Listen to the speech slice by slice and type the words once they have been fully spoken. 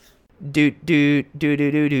do do do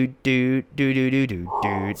do do do do do do do do. Oh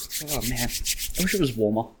man, I wish it was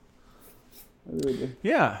warmer. I really do.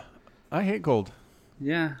 Yeah, I hate cold.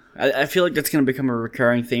 Yeah, I feel like that's going to become a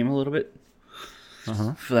recurring theme a little bit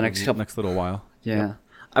for the next couple. Next little while. Yeah, Yep.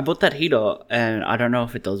 I bought that heater, and I don't know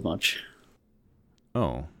if it does much.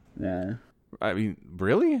 Oh, Yeah, I mean,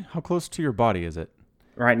 really? How close to your body is it?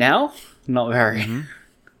 right now, not very.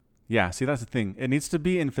 Yeah, see, that's the thing. It needs to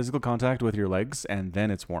be in physical contact with your legs, and then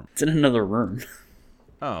it's warm. It's in another room.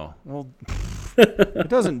 Oh, well, it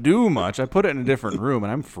doesn't do much. I put it in a different room,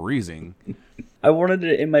 and I'm freezing. I wanted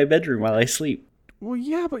it in my bedroom while I sleep. Well,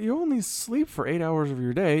 yeah, but you only sleep for 8 hours of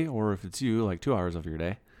your day, or if it's you, like 2 hours of your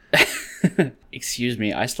day. Excuse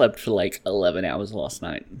me, I slept for like 11 hours last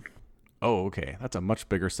night. Oh, okay. That's a much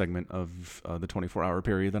bigger segment of the 24-hour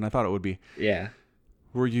period than I thought it would be. Yeah.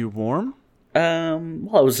 Were you warm?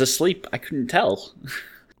 Well, I was asleep. I couldn't tell.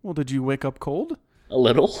 Well, did you wake up cold? A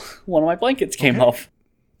little. One of my blankets came Okay. off.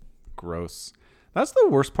 Gross. That's the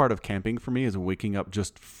worst part of camping for me is waking up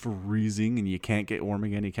just freezing and you can't get warm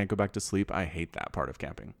again. You can't go back to sleep. I hate that part of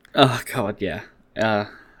camping. Oh, God, yeah.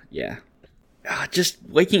 Yeah. Just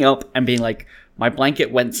waking up and being like, my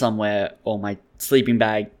blanket went somewhere, or my sleeping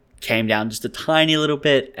bag came down just a tiny little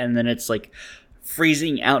bit, and then it's like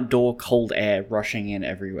freezing outdoor cold air rushing in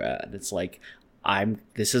everywhere. And it's like,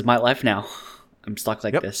 this is my life now. I'm stuck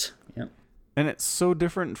like Yep. this. Yep. And it's so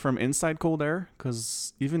different from inside cold air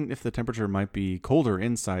because even if the temperature might be colder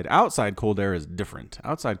inside, outside cold air is different.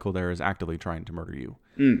 Outside cold air is actively trying to murder you.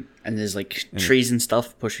 And there's like trees and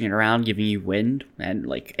stuff pushing it around, giving you wind, and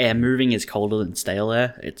like air moving is colder than stale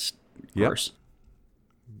air. It's Yep. gross.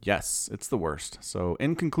 Yes, it's the worst. So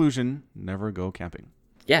in conclusion, never go camping.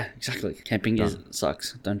 Yeah, exactly. Camping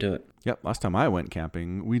sucks. Don't do it. Yep, last time I went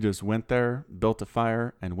camping, we just went there, built a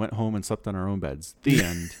fire, and went home and slept on our own beds. The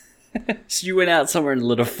end. So you went out somewhere and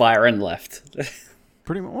lit a fire and left.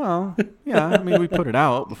 Pretty much, well, yeah, I mean, we put it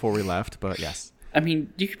out before we left, but yes. I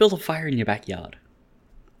mean, you could build a fire in your backyard.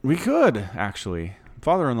 We could, actually.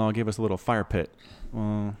 Father-in-law gave us a little fire pit.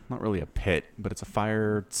 Well, not really a pit, but it's a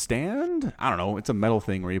fire stand? I don't know. It's a metal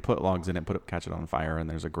thing where you put logs in it, catch it on fire, and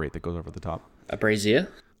there's a grate that goes over the top. A brazier?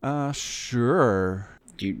 Sure.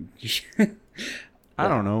 You I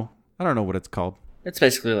don't know. I don't know what it's called. It's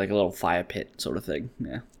basically like a little fire pit sort of thing.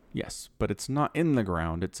 Yeah. Yes, but it's not in the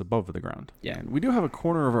ground. It's above the ground. Yeah. And we do have a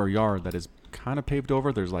corner of our yard that is kind of paved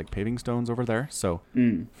over. There's like paving stones over there. So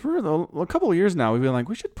for a couple of years now, we've been like,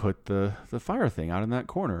 we should put the fire thing out in that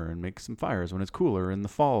corner and make some fires when it's cooler in the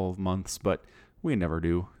fall months. But we never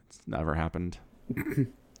do. It's never happened.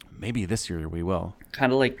 Maybe this year we will.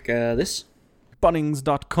 Kind of like this?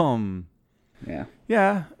 Bunnings.com. Yeah.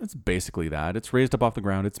 Yeah, it's basically that. It's raised up off the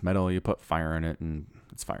ground. It's metal. You put fire in it and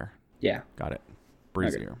it's fire. Yeah. Got it.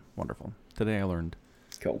 Breezier. Wonderful. Today I learned.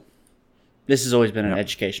 Cool. This has always been an Yep.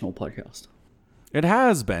 educational podcast. It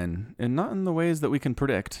has been, and not in the ways that we can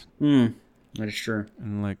predict. That is true.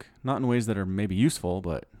 And like not in ways that are maybe useful,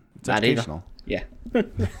 but it's Not either. educational. Yeah.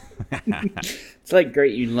 It's like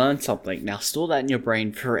great, you learned something. Now store that in your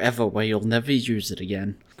brain forever where you'll never use it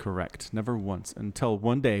again. Correct. Never once until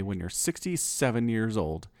one day when you're 67 years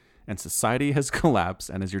old and society has collapsed,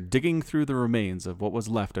 and as you're digging through the remains of what was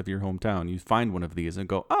left of your hometown, you find one of these and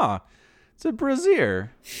go, it's a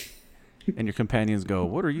brazier. And your companions go,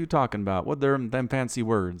 what are you talking about? What are them fancy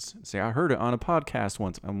words? Say, I heard it on a podcast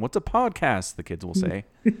once. What's a podcast? The kids will say.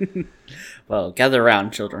 Well, gather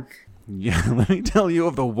around, children. Yeah, let me tell you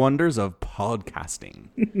of the wonders of podcasting.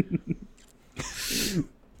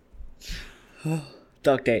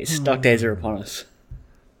 Dark days. Dark days are upon us.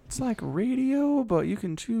 It's like radio, but you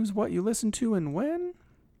can choose what you listen to and when.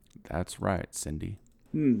 That's right, Cindy.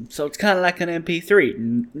 So it's kind of like an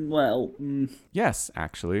MP3. Well, Yes,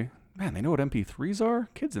 actually. Man, they know what MP3s are?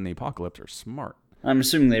 Kids in the apocalypse are smart. I'm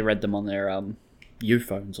assuming they read them on their U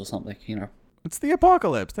phones or something, you know. It's the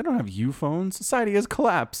apocalypse. They don't have U-phones. Society has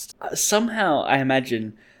collapsed. Somehow, I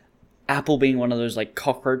imagine Apple being one of those like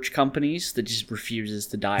cockroach companies that just refuses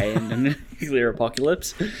to die in a nuclear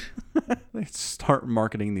apocalypse. They start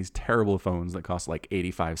marketing these terrible phones that cost like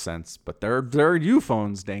 85 cents, but they're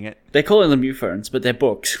U-phones, dang it. They're calling them U phones, but they're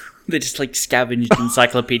books. They're just like scavenged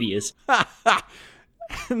encyclopedias.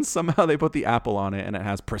 And somehow they put the Apple on it and it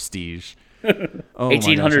has prestige. Oh my gosh,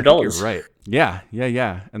 I think $1,800. You're right.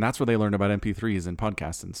 Yeah. And that's where they learned about MP3s and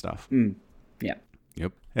podcasts and stuff. Yeah.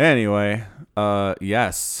 Yep. Anyway,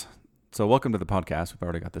 yes. So welcome to the podcast. We've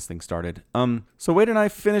already got this thing started. So Wade and I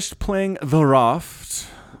finished playing The Raft.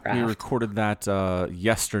 We recorded that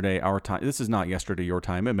yesterday, our time. This is not yesterday, your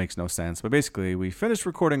time. It makes no sense. But basically, we finished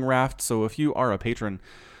recording Raft. So if you are a patron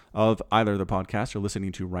of either the podcast you're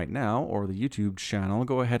listening to right now or the YouTube channel,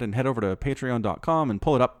 go ahead and head over to patreon.com and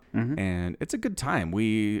pull it up. And it's a good time.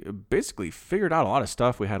 We basically figured out a lot of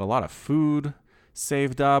stuff. We had a lot of food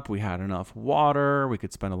saved up. We had enough water. We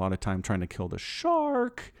could spend a lot of time trying to kill the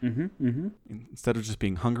shark instead of just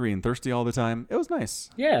being hungry and thirsty all the time. It was nice.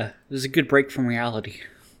 Yeah, it was a good break from reality.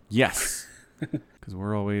 Yes, because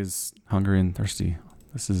we're always hungry and thirsty.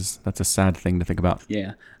 That's a sad thing to think about.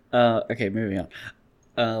 Yeah. Okay, moving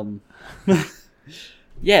on.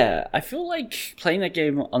 Yeah, I feel like playing that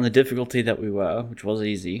game on the difficulty that we were, which was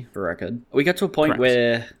easy, for record, we got to a point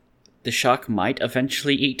where the shark might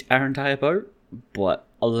eventually eat our entire boat, but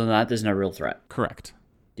other than that, there's no real threat. Correct.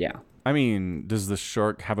 Yeah. I mean, does the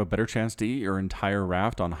shark have a better chance to eat your entire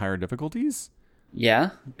raft on higher difficulties?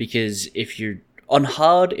 Yeah, because if you're on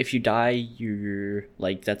hard, if you die, you're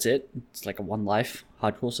like, that's it. It's like a one life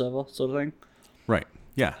hardcore server sort of thing. Right.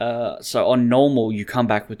 Yeah. So on normal, you come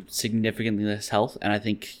back with significantly less health, and I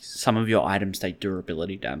think some of your items take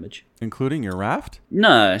durability damage. Including your raft?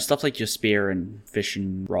 No, stuff like your spear and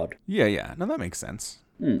fishing rod. Yeah. No, that makes sense.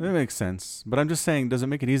 That makes sense. But I'm just saying, does it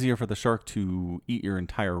make it easier for the shark to eat your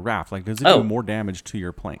entire raft? Like, does it do more damage to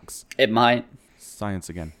your planks? It might. Science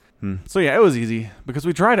again. So yeah, it was easy because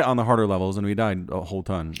we tried it on the harder levels and we died a whole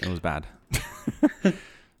ton. It was bad.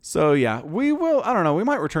 So yeah, we will, I don't know, we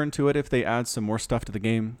might return to it if they add some more stuff to the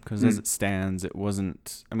game, because as it stands, it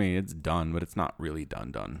wasn't, I mean, it's done, but it's not really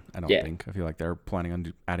done. I don't think. I feel like they're planning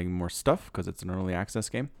on adding more stuff because it's an early access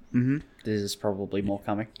game. There's probably more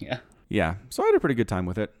coming, yeah. Yeah, so I had a pretty good time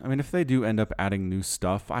with it. I mean, if they do end up adding new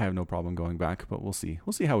stuff, I have no problem going back, but we'll see.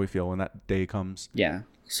 We'll see how we feel when that day comes. Yeah.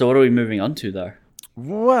 So what are we moving on to, though?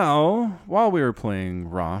 Well, while we were playing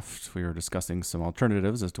Raft, we were discussing some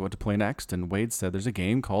alternatives as to what to play next, and Wade said there's a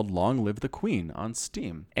game called Long Live the Queen on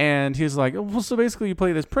Steam. And he's like, well, so basically you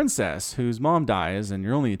play this princess whose mom dies, and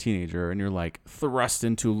you're only a teenager, and you're like thrust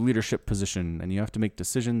into a leadership position, and you have to make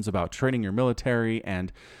decisions about training your military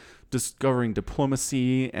and discovering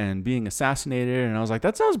diplomacy and being assassinated. And I was like,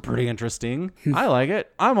 that sounds pretty interesting. I like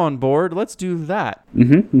it. I'm on board. Let's do that.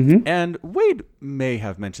 And Wade may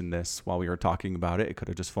have mentioned this while we were talking about it. It could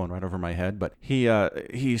have just flown right over my head, but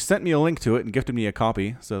he sent me a link to it and gifted me a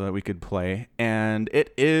copy so that we could play. And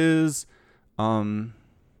it is Long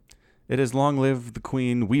Live the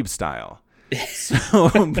Queen Weeb style.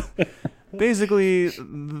 So basically,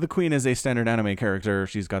 the queen is a standard anime character.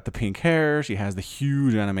 She's got the pink hair. She has the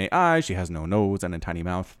huge anime eyes. She has no nose and a tiny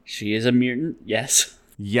mouth. She is a mutant, yes.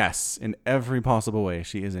 Yes, in every possible way.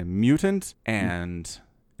 She is a mutant. And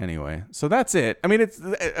anyway, so that's it. I mean, it's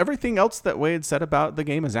everything else that Wade said about the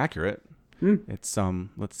game is accurate. It's,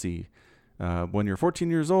 let's see. When you're 14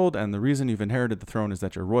 years old and the reason you've inherited the throne is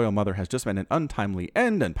that your royal mother has just met an untimely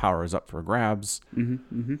end and power is up for grabs.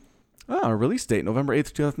 Release date, November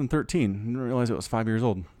 8th, 2013. I didn't realize it was 5 years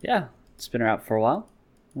old. Yeah, it's been out for a while.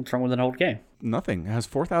 What's wrong with an old game? Nothing. It has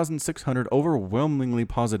 4,600 overwhelmingly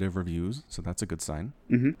positive reviews, so that's a good sign.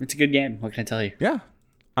 It's a good game, what can I tell you? Yeah.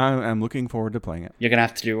 I'm looking forward to playing it. You're going to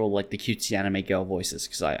have to do all like the cutesy anime girl voices,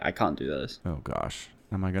 because I can't do those. Oh, gosh.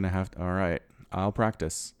 Am I going to have to? All right. I'll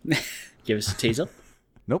practice. Give us a teaser?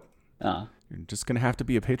 Nope. Ah. You're just going to have to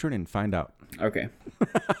be a patron and find out. Okay.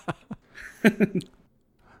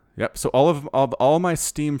 Yep. So all my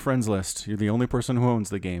Steam friends list, you're the only person who owns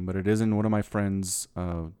the game, but it is in one of my friends'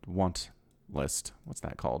 want list. What's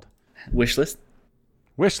that called? Wish list?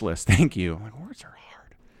 Wish list. Thank you. Like, words are hard.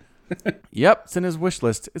 Yep, it's in his wish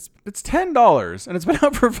list. It's $10 and it's been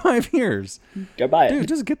out for 5 years. Go buy it. Dude,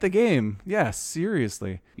 just get the game. Yes,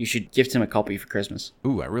 seriously. You should gift him a copy for Christmas.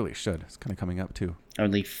 Ooh, I really should. It's kind of coming up too.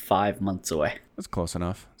 Only 5 months away. That's close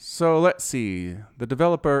enough. So let's see. The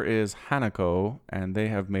developer is Hanako, and they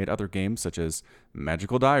have made other games such as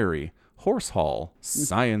Magical Diary, Horse Hall,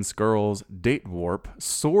 Science Girls, Date Warp,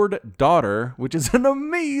 Sword Daughter, which is an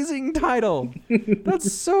amazing title.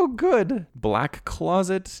 That's so good. Black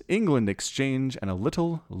Closet, England Exchange, and a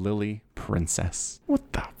Little Lily Princess.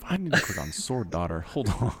 What the? I need to click on Sword Daughter. Hold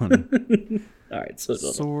on. All right,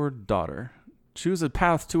 Sword Daughter. Choose a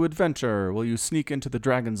path to adventure. Will you sneak into the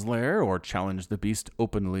dragon's lair or challenge the beast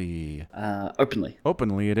openly? Openly.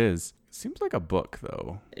 Openly it is. Seems like a book,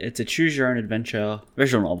 though. It's a choose-your-own-adventure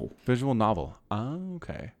visual novel. Visual novel. Oh,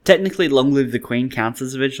 okay. Technically, Long Live the Queen counts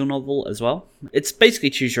as a visual novel as well. It's basically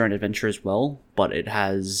choose-your-own-adventure as well, but it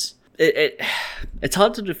has... It's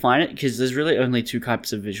hard to define it because there's really only two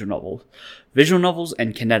types of visual novels. Visual novels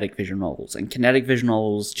and kinetic visual novels. And kinetic visual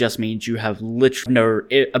novels just means you have literally no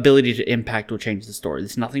ability to impact or change the story.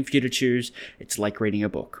 There's nothing for you to choose. It's like reading a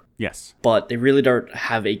book. Yes. But they really don't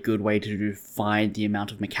have a good way to define the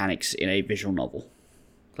amount of mechanics in a visual novel.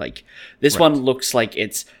 Like, this one looks like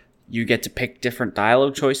it's you get to pick different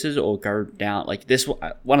dialogue choices or go down like this.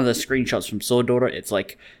 One of the screenshots from Sword Daughter, it's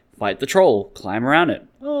like fight the troll, climb around it,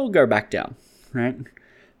 oh, go back down, right?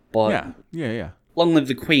 But Yeah. Long Live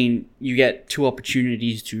the Queen, you get 2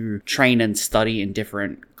 opportunities to train and study in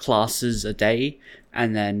different classes a day,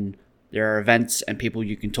 and then there are events and people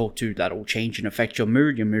you can talk to that will change and affect your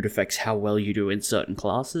mood. Your mood affects how well you do in certain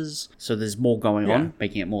classes. So there's more going on,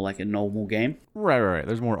 making it more like a normal game. Right.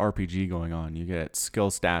 There's more RPG going on. You get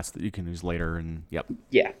skill stats that you can use later, and yep.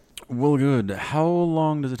 Yeah. Well, good. How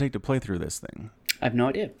long does it take to play through this thing? I have no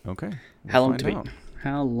idea. Okay. How long to find out. beat?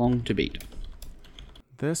 How long to beat?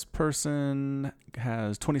 This person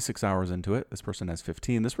has 26 hours into it. This person has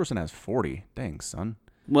 15. This person has 40. Dang, son.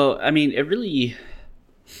 Well, I mean, it really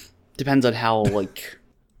depends on how, like...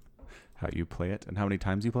 How you play it and how many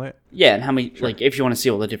times you play it? Yeah, and how many, like, if you want to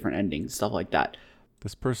see all the different endings, stuff like that.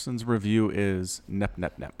 This person's review is nep.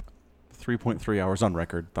 3.3 hours on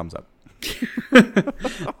record. Thumbs up.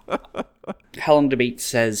 How long to beat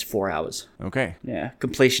says 4 hours. Okay. Yeah,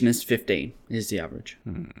 completion is 15 is the average.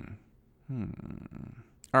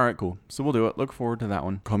 All right, cool. So we'll do it. Look forward to that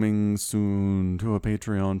one. Coming soon to a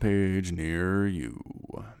Patreon page near you.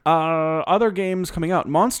 Other games coming out.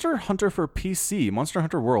 Monster Hunter for PC. Monster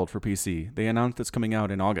Hunter World for PC. They announced it's coming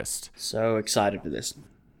out in August. So excited for this.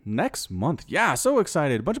 Next month. Yeah, so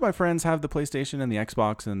excited. A bunch of my friends have the PlayStation and the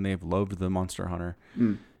Xbox, and they've loved the Monster Hunter.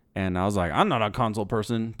 And I was like, I'm not a console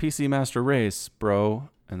person. PC Master Race, bro.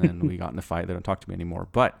 And then we got in a fight. They don't talk to me anymore.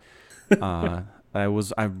 But I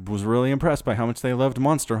was really impressed by how much they loved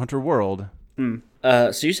Monster Hunter World.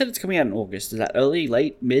 So you said it's coming out in August. Is that early,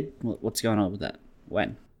 late, mid? What's going on with that?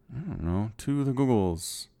 When? I don't know. To the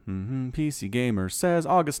Googles. PC Gamer says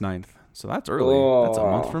August 9th. So that's early. That's a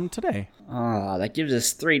month from today. That gives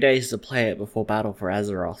us 3 days to play it before Battle for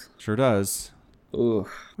Azeroth. Sure does. Ooh.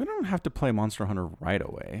 We don't have to play Monster Hunter right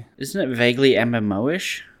away. Isn't it vaguely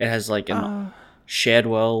MMO-ish? It has like a shared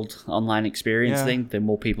world online experience thing. The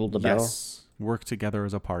more people, the better. Yes. Work together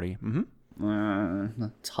as a party.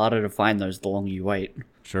 It's harder to find those the longer you wait.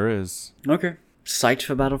 Sure is. Okay. Psyched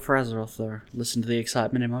for Battle for Azeroth, though. Listen to the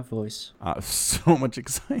excitement in my voice. So much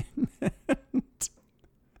excitement.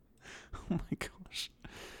 Oh my gosh.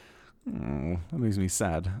 Oh, that makes me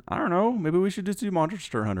sad. I don't know. Maybe we should just do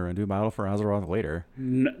Monster Hunter and do Battle for Azeroth later.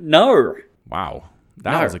 No! Wow.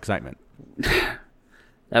 That was excitement.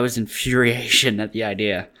 That was infuriation at the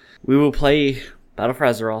idea. We will play Battle for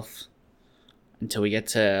Azeroth until we get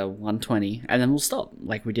to 120, and then we'll stop,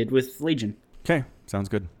 like we did with Legion. Okay. Sounds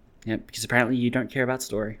good. Yeah, because apparently you don't care about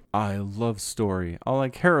story. I love story. All I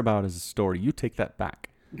care about is story. You take that back.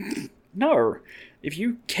 No. If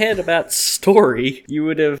you cared about story, you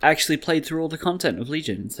would have actually played through all the content of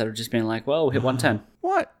Legion instead of just being like, well, hit 110.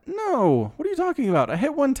 What? No. What are you talking about? I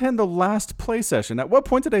hit 110 the last play session. At what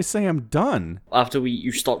point did I say I'm done? After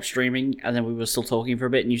you stopped streaming, and then we were still talking for a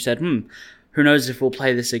bit, and you said, who knows if we'll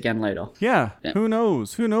play this again later. Yeah. Who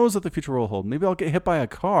knows? Who knows what the future will hold? Maybe I'll get hit by a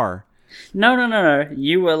car. No.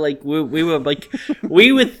 You were like, we were like,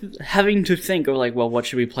 we were having to think of like, well, what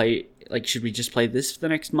should we play? Like, should we just play this for the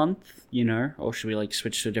next month, or should we like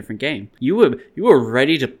switch to a different game? You were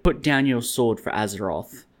ready to put down your sword for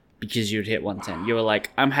Azeroth because you'd hit 110. You were like,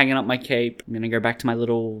 I'm hanging up my cape. I'm gonna go back to my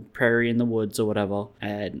little prairie in the woods or whatever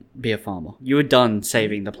and be a farmer. You were done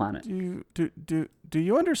saving the planet. Do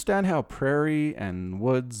you understand how prairie and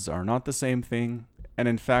woods are not the same thing, and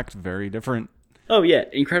in fact very different? Oh yeah,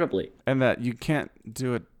 incredibly. And that you can't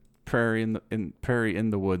do it. Prairie in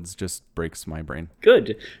the woods just breaks my brain.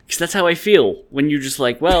 Good, because that's how I feel when you just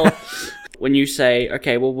like, well, when you say,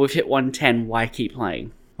 okay, well, we've hit 110, why keep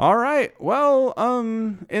playing? All right, well,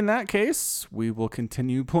 in that case, we will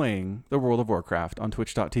continue playing the World of Warcraft on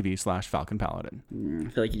twitch.tv/Falcon Paladin. I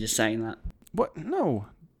feel like you're just saying that. What? No,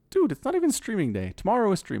 dude, it's not even streaming day. Tomorrow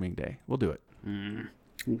is streaming day. We'll do it.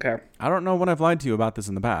 Okay. I don't know when I've lied to you about this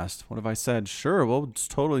in the past. What if I said, sure, we'll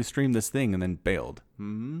just totally stream this thing and then bailed?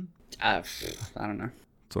 I don't know.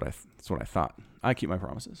 That's what I thought. I keep my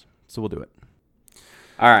promises, so we'll do it.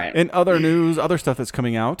 All right. In other news, other stuff that's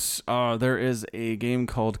coming out, there is a game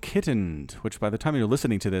called Kittened, which by the time you're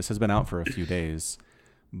listening to this has been out for a few days.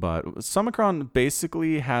 But Summicron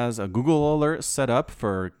basically has a Google alert set up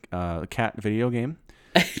for a cat video game.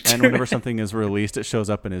 And whenever something is released, it shows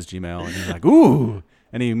up in his Gmail, and he's like, ooh!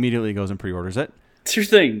 And he immediately goes and pre-orders it. 2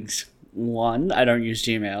 things. 1, I don't use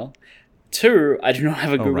Gmail. 2, I do not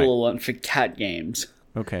have a Google alert for cat games.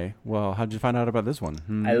 Okay, well, how'd you find out about this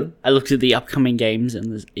one? I looked at the upcoming games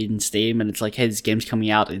in Steam, and it's like, hey, this game's coming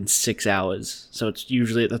out in 6 hours. So it's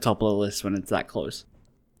usually at the top of the list when it's that close.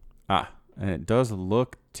 And it does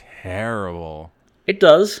look terrible. It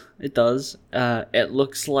does. It does. It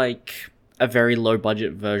looks like a very low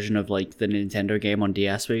budget version of like the Nintendo game on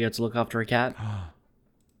DS where you get to look after a cat.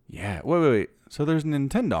 Yeah. Wait. So there's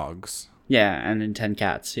Nintendogs. Yeah, and Nintendo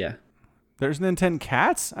cats. Yeah. There's Nintendo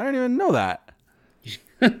cats? I didn't even know that.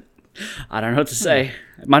 I don't know what to say.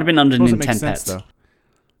 It might have been under Suppose it makes Nintendo sense, Pets. though.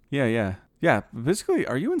 Yeah. Yeah, basically,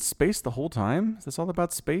 are you in space the whole time? Is this all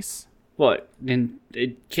about space? What?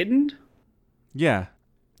 Kitten? Yeah.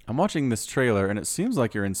 I'm watching this trailer, and it seems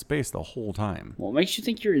like you're in space the whole time. What makes you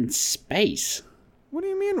think you're in space? What do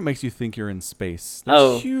you mean it makes you think you're in space? There's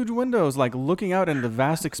Oh. huge windows, like looking out into the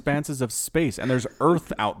vast expanses of space, and there's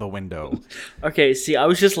Earth out the window. Okay, see, I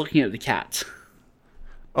was just looking at the cat.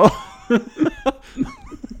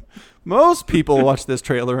 Most people watch this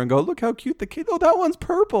trailer and go, look how cute the kid. Oh, that one's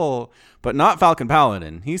purple. But not Falcon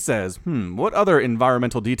Paladin. He says, what other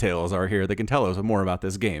environmental details are here that can tell us more about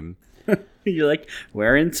this game? You're like,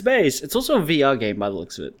 we're in space. It's also a VR game by the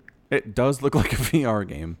looks of it. It does look like a VR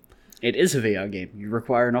game. It is a VR game. You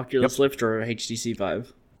require an Oculus Rift or a HTC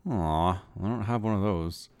Vive. Aw, I don't have one of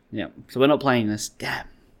those. Yeah, so we're not playing this. Damn.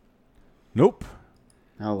 Nope.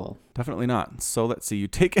 Oh well. Definitely not. So let's see. You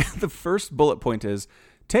take the first bullet point is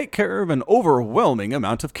take care of an overwhelming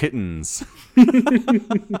amount of kittens.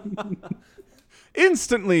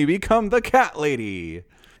 Instantly become the cat lady.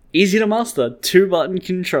 Easy to master. 2-button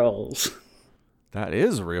controls. That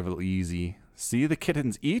is really easy. See the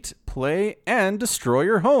kittens eat, play, and destroy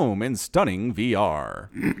your home in stunning VR.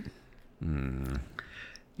 I don't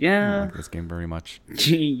Yeah. like this game very much.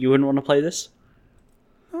 You wouldn't want to play this?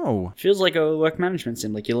 Oh, Feels like a work management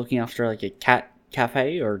sim. Like you're looking after like a cat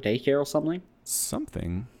cafe or daycare or something.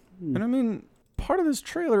 something. And I mean, part of this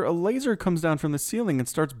trailer, a laser comes down from the ceiling and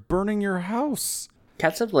starts burning your house.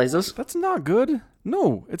 Cats have lasers. That's not good.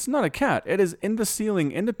 No, it's not a cat. It is in the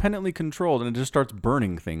ceiling, independently controlled, and it just starts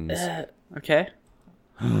burning things. Okay.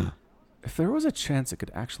 If there was a chance it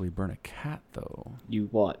could actually burn a cat, though, You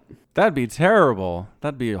what? that'd be terrible.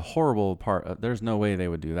 That'd be a horrible part. There's no way they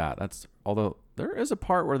would do that. Although there is a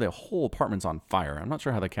part where the whole apartment's on fire. I'm not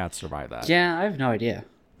sure how the cats survive that. Yeah, I have no idea.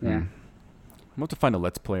 Yeah. I'm about to find a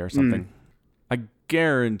Let's Play or something. I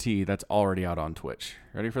guarantee that's already out on Twitch.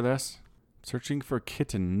 Ready for this? Searching for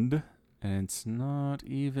kittened, and it's not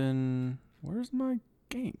even... Where's my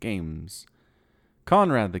games?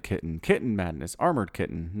 Conrad the Kitten, Kitten Madness, Armored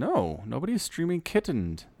Kitten. No, nobody's streaming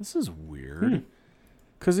kittened. This is weird.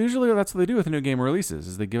 Because usually that's what they do with new game releases,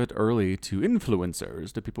 is they give it early to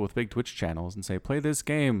influencers, to people with big Twitch channels, and say, play this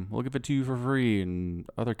game, we'll give it to you for free, and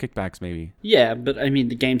other kickbacks maybe. Yeah, but I mean,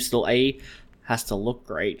 the game still has to look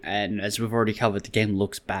great, and as we've already covered, the game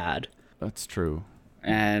looks bad. That's true.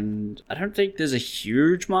 And I don't think there's a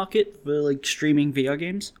huge market for like streaming VR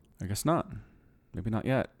games. I guess not. Maybe not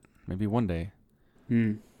yet. Maybe one day. I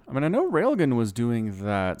mean, I know Railgun was doing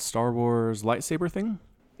that Star Wars lightsaber thing,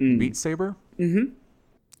 Beat Saber. Mm-hmm.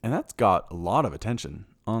 And that's got a lot of attention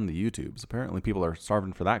on the YouTubes. Apparently people are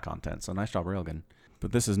starving for that content, so nice job, Railgun.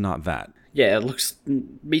 But this is not that. Yeah,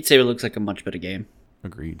 Beat Saber looks like a much better game.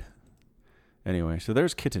 Agreed. Anyway, so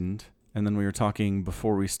there's Kittened. And then we were talking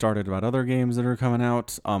before we started about other games that are coming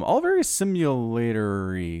out. All very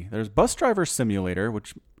simulator-y. There's Bus Driver Simulator,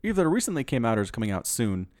 which either recently came out or is coming out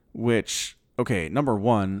soon. Which, okay, number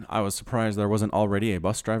one, I was surprised there wasn't already a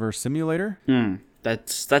bus driver simulator.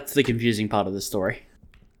 That's the confusing part of the story.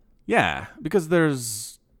 Yeah, because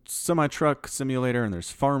there's semi-truck simulator, and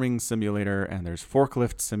there's farming simulator, and there's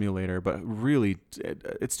forklift simulator. But really,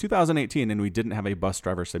 it's 2018, and we didn't have a bus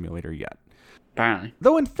driver simulator yet. Apparently.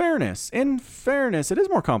 Though in fairness, it is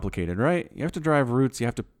more complicated, right? You have to drive routes, you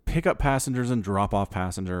have to pick up passengers and drop off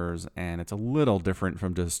passengers, and it's a little different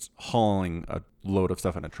from just hauling a load of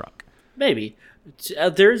stuff in a truck. Maybe.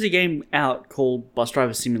 There is a game out called Bus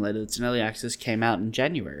Driver Simulator that's in early access, came out in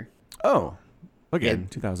January. Oh, again, Yeah.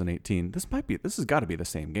 2018. This has got to be the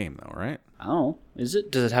same game though, right? Oh, is it?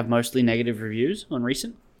 Does it have mostly negative reviews on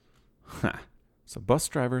recent? So Bus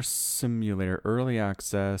Driver Simulator, early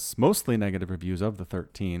access, mostly negative reviews of the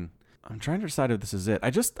 13. I'm trying to decide if this is it.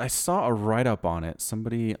 I saw a write-up on it.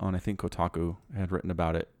 Somebody on, I think, Kotaku had written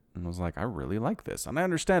about it and was like, I really like this. And I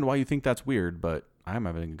understand why you think that's weird, but I'm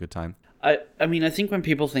having a good time. I mean, I think when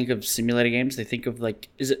people think of simulator games, they think of like,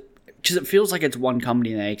 because it feels like it's one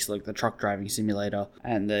company that makes like the truck driving simulator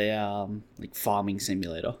and the like farming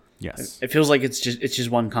simulator. Yes. It feels like it's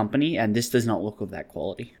just one company, and this does not look of that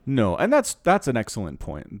quality. No, and that's an excellent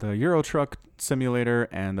point. The Euro Truck Simulator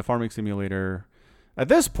and the Farming Simulator, at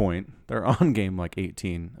this point, they're on game like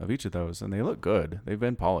 18 of each of those, and they look good. They've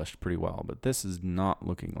been polished pretty well, but this is not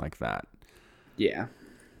looking like that. Yeah.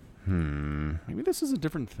 Maybe this is a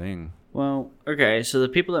different thing. Well, okay, so the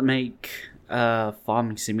people that make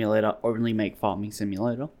Farming Simulator only make Farming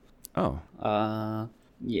Simulator. Oh,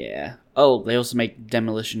 Yeah. Oh, they also make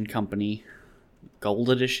Demolition Company Gold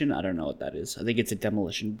Edition. I don't know what that is. I think it's a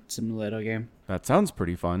Demolition Simulator game. that sounds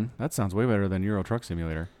pretty fun. That sounds way better than Euro Truck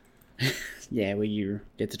Simulator. Yeah, where you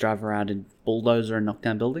get to drive around in bulldozer and knock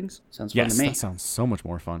down buildings. Sounds fun Yes, to me. that sounds so much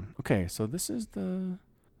more fun. Okay, so this is the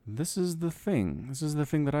thing. This is the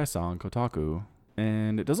thing that I saw on Kotaku,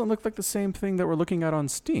 and it doesn't look like the same thing that we're looking at on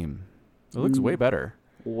Steam. It looks way better.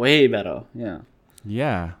 Way better, yeah.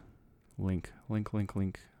 Yeah. Link.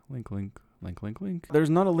 There's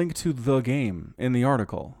not a link to the game in the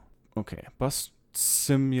article. Okay, Bus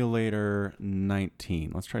Simulator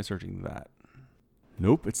 19. Let's try searching that.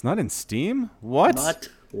 Nope, it's not in Steam? What?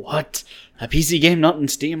 What? A PC game not in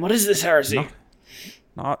Steam? What is this heresy?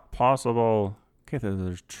 Not possible. Okay,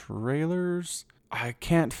 there's trailers. I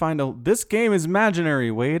can't find this game is imaginary,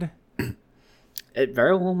 Wade. It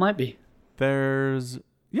very well might be. There's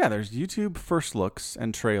YouTube first looks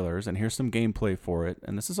and trailers, and here's some gameplay for it.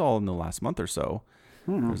 And this is all in the last month or so.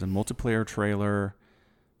 There's a multiplayer trailer,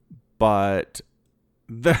 but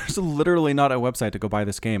there's literally not a website to go buy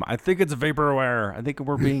this game. I think it's vaporware. I think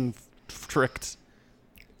we're being tricked.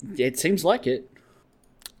 It seems like it.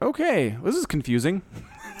 Okay, this is confusing.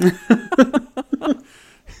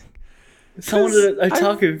 Someone at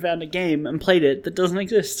Otaku found a game and played it that doesn't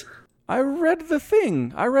exist. I read the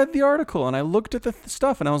thing. I read the article, and I looked at the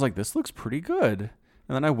stuff, and I was like, this looks pretty good.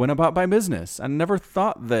 And then I went about my business. I never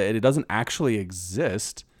thought that it doesn't actually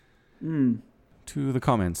exist. To the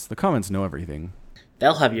comments. The comments know everything.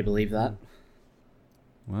 They'll have you believe that.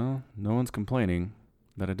 Well, no one's complaining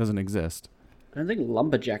that it doesn't exist. I don't think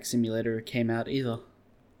Lumberjack Simulator came out either.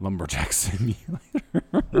 Lumberjack Simulator.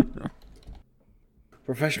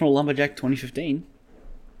 Professional Lumberjack 2015.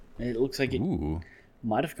 It looks like it Ooh.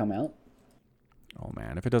 might have come out. Oh,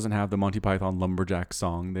 man. If it doesn't have the Monty Python Lumberjack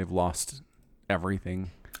song, they've lost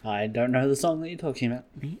everything. I don't know the song that you're talking about.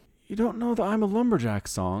 You don't know the I'm a Lumberjack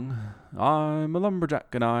song? I'm a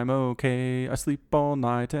lumberjack and I'm okay. I sleep all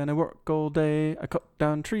night and I work all day. I cut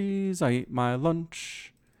down trees, I eat my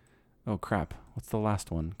lunch. Oh, crap. What's the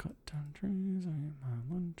last one? Cut down trees, I eat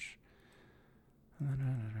my lunch.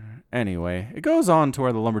 Anyway, it goes on to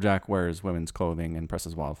where the lumberjack wears women's clothing and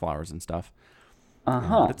presses wildflowers and stuff.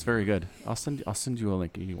 Uh-huh. It's very good. I'll send you a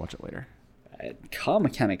link. You can watch it later. Car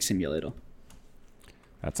Mechanic Simulator.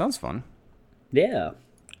 That sounds fun. Yeah,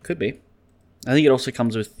 could be. I think it also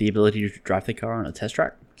comes with the ability to drive the car on a test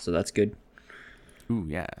track, so that's good. Ooh,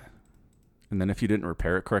 yeah. And then if you didn't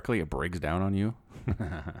repair it correctly, it breaks down on you.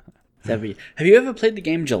 Have you ever played the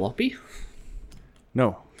game Jalopy?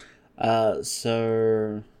 No.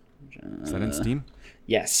 So... Is that in Steam?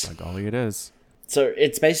 Yes. By golly, it is. So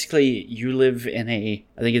it's basically you live in I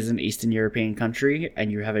think it's an Eastern European country,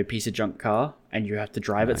 and you have a piece of junk car, and you have to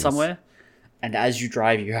drive it somewhere. And as you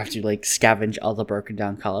drive, you have to like scavenge other broken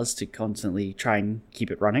down cars to constantly try and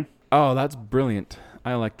keep it running. Oh, that's brilliant.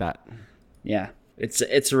 I like that. Yeah, it's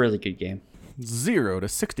a really good game. 0 to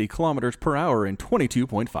 60 kilometers per hour in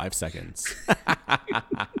 22.5 seconds.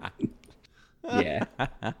 Yeah,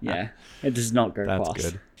 yeah, it does not go That's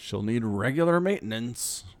fast. good. She'll need regular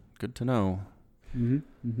maintenance. Good to know.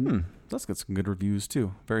 Let's get some good reviews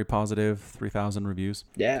too. Very positive. 3,000 reviews.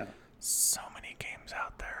 Yeah, So many games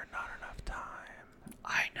out there, not enough time.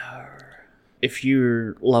 I know. If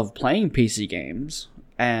you love playing PC games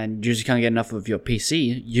and you just can't get enough of your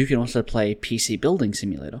PC, you can also play PC Building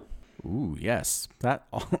Simulator. Ooh, yes. That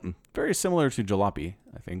very similar to Jalopy,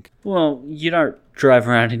 I think. Well, you don't drive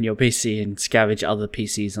around in your PC and scavenge other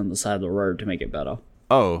PCs on the side of the road to make it better.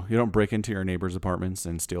 Oh, you don't break into your neighbors' apartments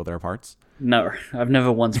and steal their parts? No, I've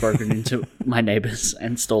never once broken into my neighbor's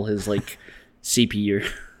and stole his, like,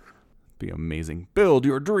 CPU. Be amazing. Build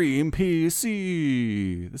your dream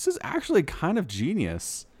PC. This is actually kind of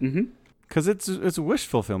genius. Because it's wish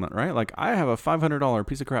fulfillment, right? Like, I have a $500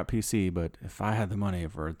 piece of crap PC, but if I had the money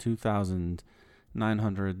for a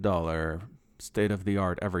 $2,900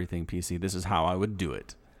 state-of-the-art everything PC, this is how I would do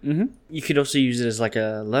it. You could also use it as, like,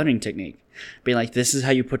 a learning technique. Being like, this is how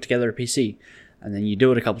you put together a PC. And then you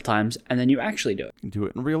do it a couple times, and then you actually do it. Do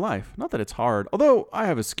it in real life. Not that it's hard. Although, I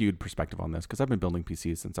have a skewed perspective on this, because I've been building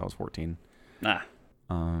PCs since I was 14. Nah,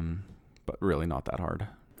 But really not that hard.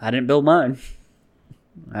 I didn't build mine.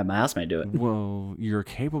 I had my housemate do it. Well, you're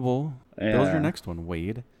capable. Yeah. Build your next one,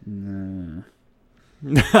 Wade.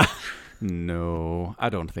 No, I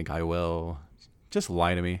don't think I will. Just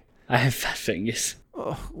lie to me. I have fat fingers.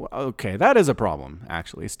 Okay, that is a problem,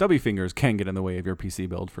 actually. Stubby fingers can get in the way of your PC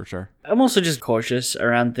build for sure. I'm also just cautious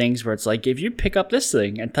around things where it's like, if you pick up this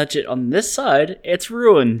thing and touch it on this side, it's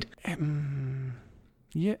ruined.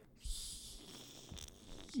 Yeah.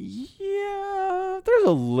 Yeah, there's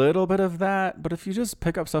a little bit of that, but if you just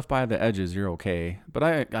pick up stuff by the edges, you're okay. But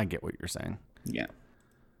I get what you're saying. Yeah.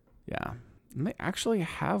 Yeah. And they actually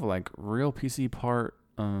have like real PC part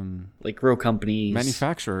Like real companies.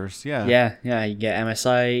 manufacturers. Yeah. Yeah. You get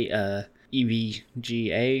MSI,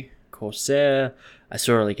 EVGA, Corsair. I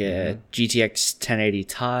saw like a GTX 1080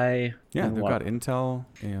 Ti. Yeah, and they've what- got Intel,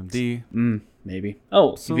 AMD. maybe.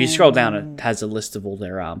 Oh, if you scroll down, it has a list of all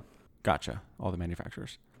their Gotcha. All the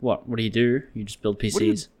manufacturers. What do? You just build do you-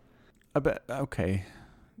 PCs? I bet. Okay.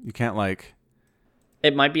 You can't like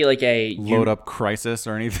It might be like a load up Crysis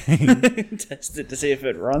or anything. test it to see if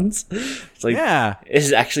it runs. It's like, Yeah. this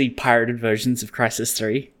is actually pirated versions of Crysis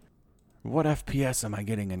 3. What FPS am I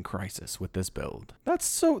getting in Crysis with this build? That's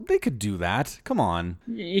so they could do that. Come on.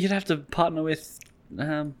 You'd have to partner with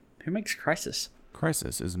who makes Crysis?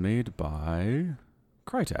 Crysis is made by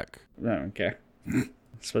Crytek. I don't care.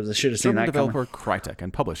 I suppose I should have seen German that coming. developer Crytek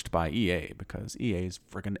and published by EA because EA is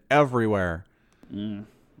freaking everywhere.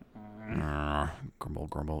 Grumble,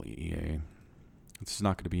 grumble, EA. It's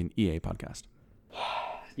not going to be an EA podcast.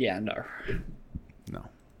 Yeah, no. No.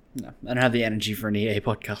 I don't have the energy for an EA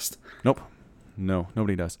podcast. Nope. No,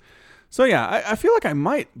 nobody does. So yeah, I feel like I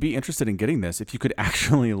might be interested in getting this if you could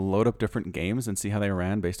actually load up different games and see how they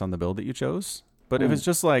ran based on the build that you chose. But if it's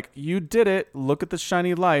just like, you did it, look at the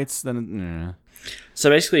shiny lights, then... So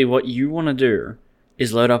basically what you want to do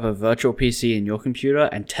is load up a virtual PC in your computer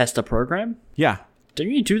and test a program? Yeah. Don't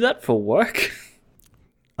you do that for work?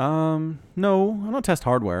 No, I don't test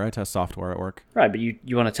hardware. I test software at work. Right, but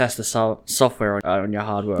you want to test the software on your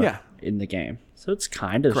hardware Yeah. in the game. So it's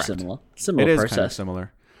kind of Correct. similar. It Similar is process. kind of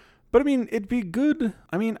similar. But I mean, it'd be good.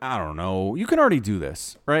 I mean, I don't know. You can already do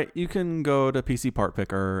this, right? You can go to PC Part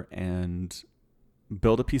Picker and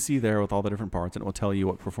build a PC there with all the different parts, and it will tell you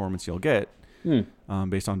what performance you'll get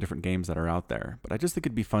based on different games that are out there. But I just think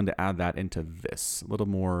it'd be fun to add that into this. A little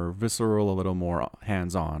more visceral, a little more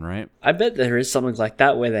hands-on, right? I bet there is something like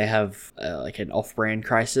that where they have like an off-brand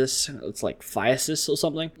Crisis. It's like Firesys or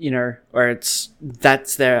something, where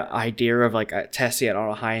that's their idea of like testing it on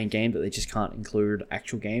a high-end game, but they just can't include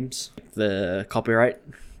actual games, the copyright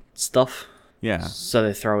stuff. Yeah. So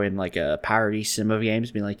they throw in like a parody sim of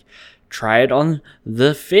games, being like, try it on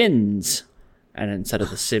the Finns. And instead of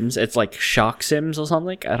the Sims, it's like Shark Sims or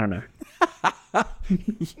something. I don't know.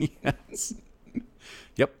 Yes.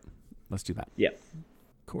 Yep. Let's do that. Yep.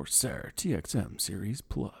 Corsair TXM Series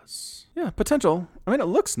Plus. Yeah, potential. I mean, it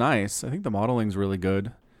looks nice. I think the modeling's really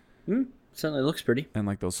good. Certainly looks pretty. And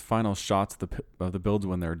like those final shots of the builds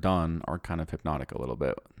when they're done are kind of hypnotic a little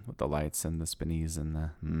bit with the lights and the spinnies and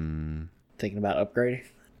the... Thinking about upgrading.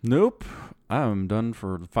 Nope. I'm done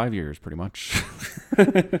for 5 years, pretty much.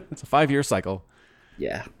 It's a 5-year cycle.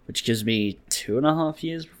 Yeah, which gives me 2.5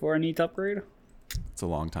 years before I need to upgrade. It's a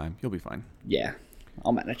long time. You'll be fine. Yeah,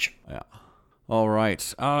 I'll manage. Yeah. All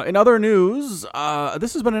right. In other news,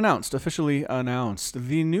 this has been officially announced.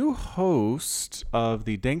 The new host of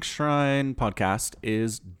the Dank Shrine podcast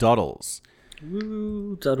is Duddles.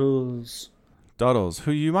 Woo, Duddles. Duddles,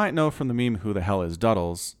 who you might know from the meme, Who the Hell is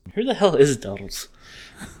Duddles? Who the hell is Duddles?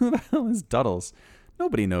 Who the hell is Duddles?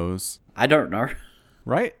 Nobody knows, I don't know.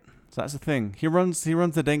 right? So that's the thing. He runs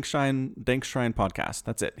the Dank Shrine podcast.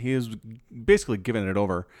 That's it. He is basically giving it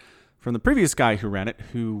over from the previous guy who ran it,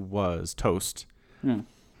 who was Toast.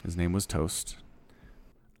 His name was Toast.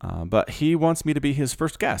 But he wants me to be his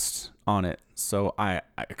first guest on it. So I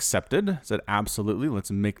accepted, said, absolutely,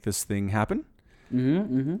 let's make this thing happen.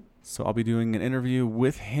 So I'll be doing an interview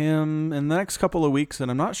with him in the next couple of weeks,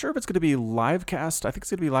 and I'm not sure if it's going to be live cast. I think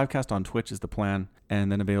it's going to be live cast on Twitch is the plan,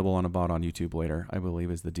 and then available on a bot on YouTube later, I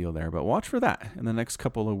believe is the deal there. But watch for that in the next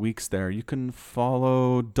couple of weeks there. You can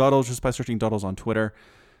follow Duddles just by searching Duddles on Twitter,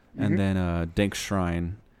 and then Dank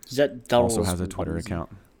Shrine Is that Duddles? also has a Twitter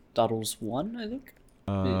account. Duddles 1, I think?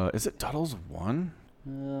 Is it Duddles 1?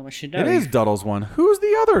 I should know. It is Duddles 1. Who's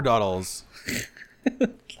the other Duddles?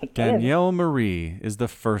 Danielle Marie is the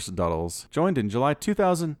first Duddles. Joined in July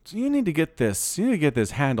 2000. You need to get this. You need to get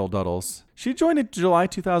this handle, Duddles. She joined in July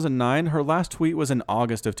 2009. Her last tweet was in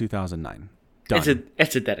August of 2009. Done.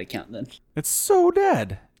 It's a dead account then. It's so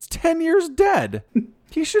dead. It's 10 years dead.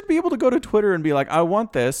 He should be able to go to Twitter and be like, I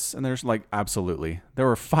want this. And there's like, absolutely. There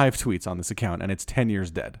were 5 tweets on this account and it's 10 years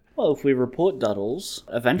dead. Well, if we report Duddles,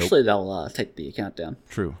 eventually they'll take the account down.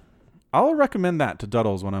 True. I'll recommend that to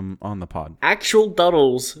Duddles when I'm on the pod. Actual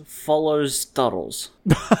Duddles follows Duddles.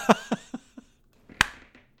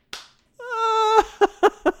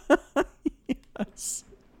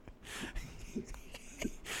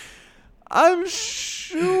 I'm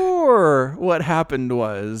sure what happened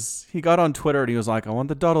was he got on Twitter and he was like, I want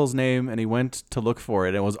the Duddles name. And he went to look for it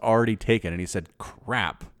and it was already taken. And he said,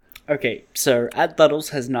 crap. Okay, so at Duddles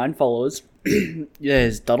has 9 followers.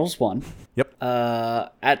 There's Duddles1. Yep.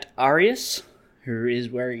 At Arius, who is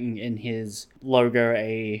wearing in his logo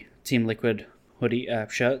a Team Liquid hoodie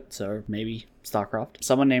shirt, so maybe StarCraft.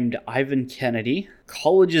 Someone named Ivan Kennedy.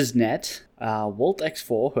 College's Net. Walt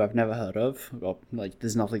X4, who I've never heard of. Well, like,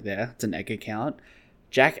 there's nothing there. It's an egg account.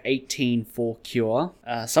 Jack18 for Cure.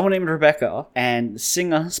 Someone named Rebecca. And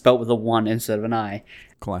Singer, spelled with a 1 instead of an I.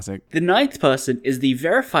 Classic. The 9th person is the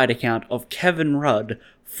verified account of Kevin Rudd,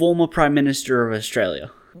 former Prime Minister of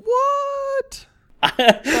Australia. What?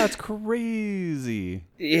 That's crazy.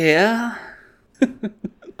 Yeah.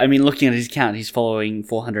 I mean, looking at his account, he's following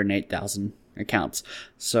 408,000 accounts.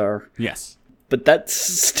 So, Yes. but that's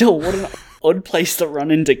still what an odd place to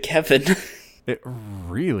run into Kevin. It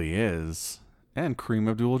really is. And Kareem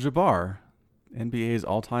Abdul-Jabbar, NBA's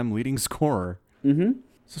all-time leading scorer. Mm-hmm.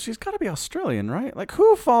 So she's got to be Australian, right? Like,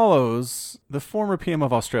 who follows the former PM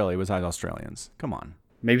of Australia besides Australians? Come on.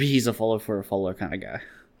 Maybe he's a follow for a follow kind of guy.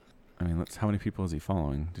 I mean, how many people is he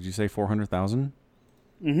following? Did you say 400,000?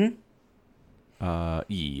 Mm-hmm.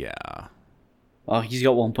 Yeah. Oh, he's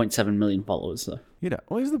got 1.7 million followers, though. You know,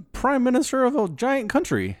 well, he's the prime minister of a giant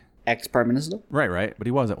country. Ex-Prime Minister? Right. But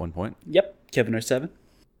he was at one point. Yep, Kevin 07.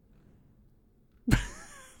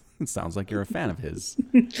 It sounds like you're a fan of his.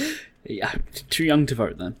 Yeah, too young to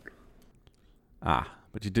vote then.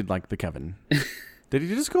 But you did like the Kevin. Did he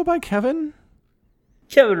just go by Kevin?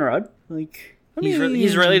 Kevin Rudd. Like, I he's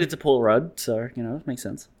mean- related to Paul Rudd, so, you know, it makes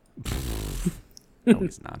sense. No,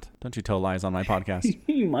 he's not. Don't you tell lies on my podcast.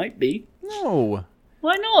 He might be. No.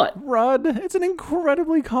 Why not? Rudd. It's an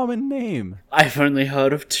incredibly common name. I've only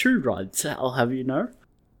heard of 2 Rudds, I'll have you know.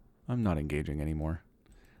 I'm not engaging anymore.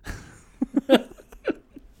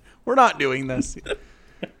 We're not doing this.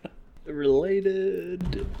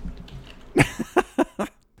 Related.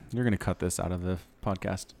 You're going to cut this out of the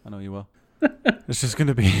podcast. I know you will. It's just going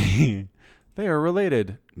to be, they are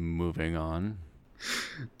related. Moving on.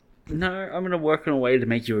 No, I'm going to work on a way to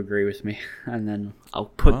make you agree with me, and then I'll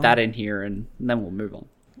put that in here, and then we'll move on.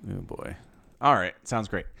 Oh, boy. All right. Sounds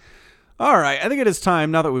great. All right. I think it is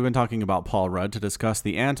time, now that we've been talking about Paul Rudd, to discuss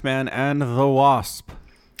the Ant-Man and the Wasp.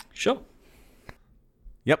 Sure.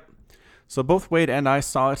 Yep. So both Wade and I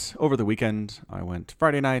saw it over the weekend. I went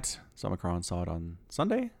Friday night. Samacron saw it on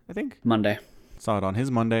Sunday, I think. Monday. Saw it on his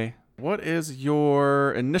Monday. What is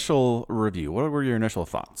your initial review? What were your initial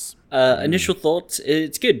thoughts? Initial thoughts,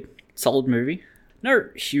 it's good. Solid movie. No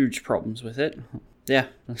huge problems with it. Yeah.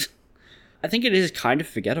 I think it is kind of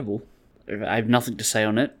forgettable. I have nothing to say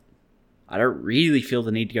on it. I don't really feel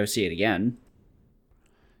the need to go see it again.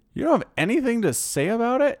 You don't have anything to say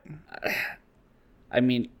about it? I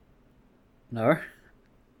mean, no.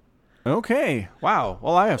 Okay. Wow.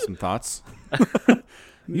 Well, I have some thoughts.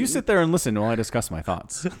 You sit there and listen while I discuss my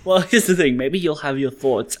thoughts. Well, here's the thing. Maybe you'll have your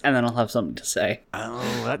thoughts, and then I'll have something to say.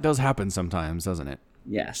 Oh, that does happen sometimes, doesn't it?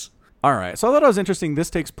 Yes. All right. So I thought it was interesting. This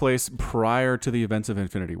takes place prior to the events of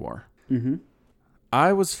Infinity War. Mm-hmm.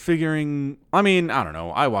 I was figuring, I mean, I don't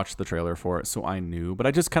know. I watched the trailer for it, so I knew. But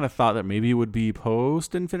I just kind of thought that maybe it would be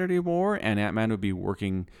post-Infinity War, and Ant-Man would be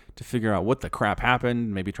working to figure out what the crap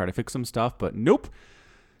happened, maybe try to fix some stuff. But nope.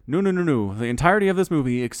 No. The entirety of this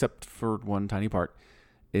movie, except for one tiny part,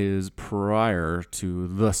 is prior to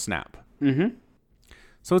the snap. Mm-hmm.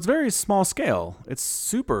 So it's very small scale. It's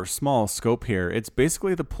super small scope here. It's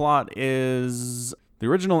basically the plot is the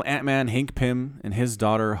original Ant-Man, Hank Pym, and his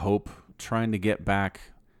daughter, Hope, trying to get back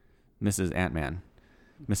Mrs. Ant-Man.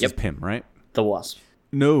 Mrs. Yep. Pym, right? The Wasp.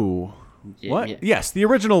 No. Yeah, What? yeah. Yes, the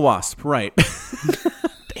original Wasp, right.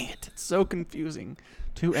 Dang it. It's so confusing.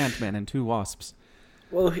 2 Ant-Man and 2 Wasps.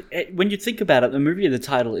 Well, when you think about it, the movie of the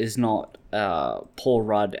title is not Paul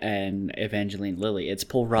Rudd and Evangeline Lilly. It's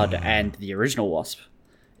Paul Rudd and the original Wasp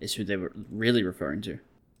is who they were really referring to.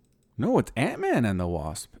 No, it's Ant-Man and the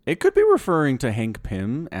Wasp. It could be referring to Hank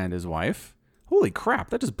Pym and his wife. Holy crap,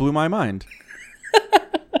 that just blew my mind.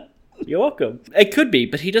 You're welcome. It could be,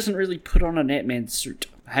 but he doesn't really put on an Ant-Man suit.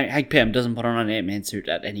 Hank Pym doesn't put on an Ant-Man suit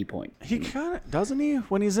at any point. He kind of doesn't he?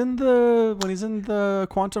 When he's in the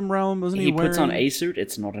quantum realm, doesn't he? He puts on wearing- a suit.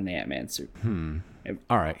 It's not an Ant-Man suit.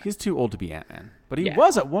 All right, he's too old to be Ant-Man, but he Yeah.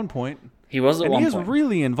 was at one point, He was at and one he is point.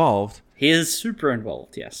 really involved. He is super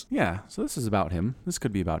involved. Yes. Yeah, so this is about him. This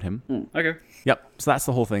could be about him. Okay. Yep. So that's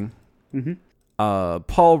the whole thing.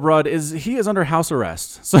 Paul Rudd is under house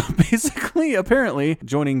arrest. So basically, apparently,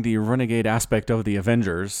 joining the renegade aspect of the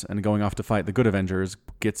Avengers and going off to fight the good Avengers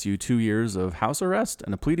gets you 2 years of house arrest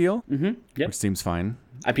and a plea deal, Yep. which seems fine.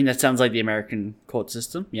 I mean, that sounds like the American court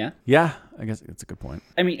system, yeah? Yeah, I guess that's a good point.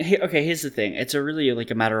 I mean, okay, here's the thing. It's a really,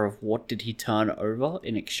 like, a matter of what did he turn over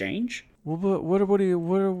in exchange? Well, but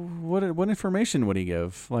what information would he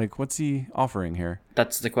give? Like, what's he offering here?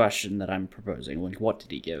 That's the question that I'm proposing. Like, what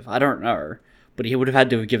did he give? I don't know. But he would have had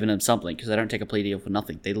to have given him something, because they don't take a plea deal for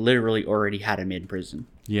nothing. They literally already had him in prison.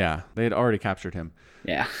 Yeah, they had already captured him.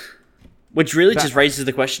 Yeah. Which really just raises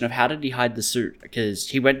the question of how did he hide the suit? Because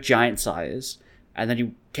he went giant size, and then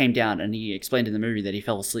he came down and he explained in the movie that he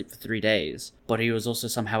fell asleep for 3 days, but he was also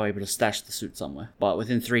somehow able to stash the suit somewhere. But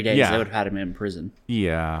within 3 days, they would have had him in prison.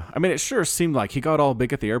 Yeah. I mean, it sure seemed like he got all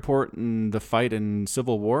big at the airport in the fight in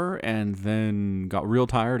Civil War and then got real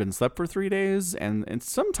tired and slept for 3 days. And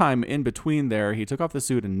sometime in between there, he took off the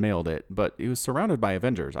suit and mailed it, but he was surrounded by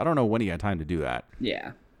Avengers. I don't know when he had time to do that.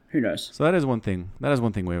 Yeah. Who knows? So that is one thing. That is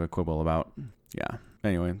one thing we have a quibble about. Yeah.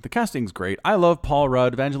 Anyway, the casting's great. I love Paul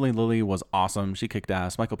Rudd. Evangeline Lilly was awesome. She kicked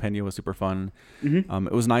ass. Michael Pena was super fun. Mm-hmm.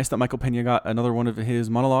 It was nice that Michael Pena got another one of his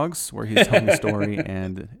monologues where he's telling the story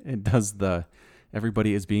and it does the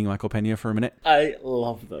everybody is being Michael Pena for a minute. I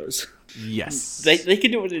love those. Yes. They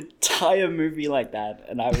could do an entire movie like that,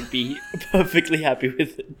 and I would be perfectly happy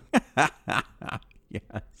with it.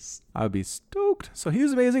 Yes. I would be stoked. So he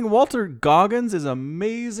was amazing. Walter Goggins is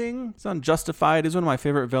amazing. He's on Justified. He's one of my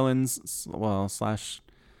favorite villains, well, slash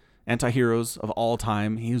anti-heroes of all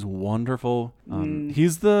time. He's wonderful.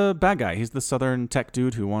 He's the bad guy. He's the Southern tech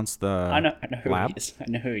dude who wants the I know who lab. he is. I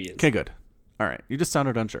know who he is. Okay, good. All right. You just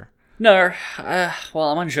sounded unsure. No, well,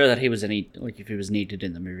 I'm unsure that he was if he was needed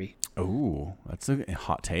in the movie. Oh, that's a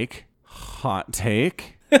hot take. Hot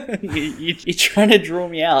take. You're trying to draw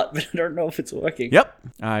me out, but I don't know if it's working. Yep,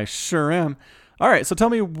 I sure am. All right, so tell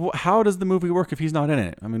me, how does the movie work if he's not in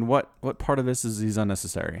it? I mean, what part of this is he's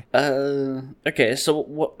unnecessary? Okay, so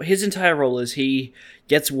what his entire role is, he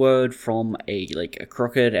gets word from a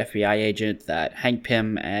crooked FBI agent that Hank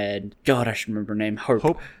Pym and, God, I should remember her name,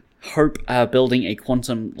 Hope are building a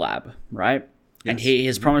quantum lab, right? Yes. And he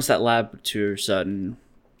has promised that lab to a certain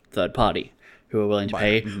third party who are willing to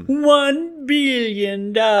pay $1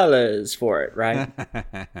 billion for it, right?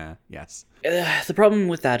 Yes. The problem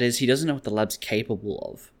with that is he doesn't know what the lab's capable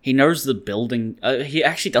of. He knows the building... he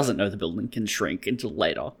actually doesn't know the building can shrink until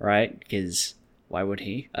later, right? Because why would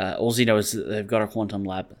he? All he knows is that they've got a quantum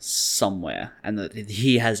lab somewhere and that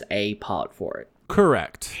he has a part for it.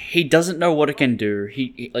 Correct. He doesn't know what it can do.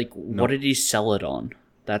 What did he sell it on?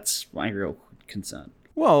 That's my real concern.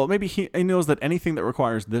 Well, maybe he knows that anything that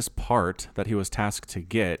requires this part that he was tasked to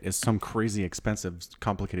get is some crazy, expensive,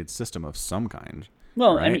 complicated system of some kind.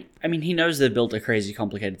 Well, right? I mean, he knows they've built a crazy,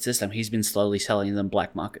 complicated system. He's been slowly selling them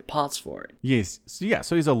black market parts for it. Yes.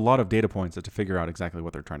 So he's a lot of data points to figure out exactly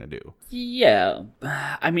what they're trying to do. Yeah.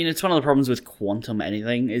 I mean, it's one of the problems with quantum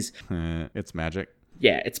anything is... it's magic.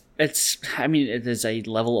 Yeah, it's. I mean, there's a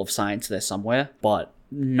level of science there somewhere, but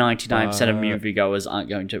 99% of moviegoers aren't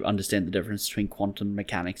going to understand the difference between quantum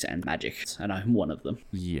mechanics and magic, and I'm one of them.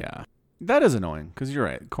 Yeah. That is annoying, because you're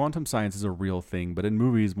right. Quantum science is a real thing, but in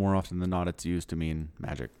movies, more often than not, it's used to mean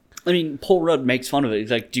magic. I mean, Paul Rudd makes fun of it. He's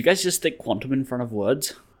like, do you guys just stick quantum in front of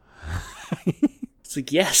words? It's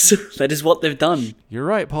like, yes, that is what they've done. You're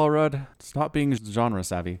right, Paul Rudd. Stop being genre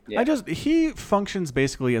savvy. Yeah. He functions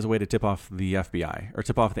basically as a way to tip off the FBI or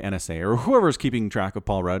tip off the NSA or whoever's keeping track of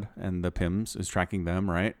Paul Rudd and the Pyms is tracking them,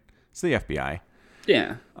 right? It's the FBI.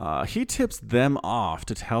 Yeah. He tips them off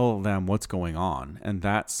to tell them what's going on. And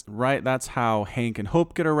that's right. That's how Hank and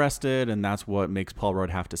Hope get arrested. And that's what makes Paul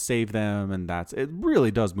Rudd have to save them. And it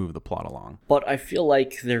really does move the plot along. But I feel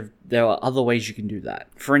like there are other ways you can do that.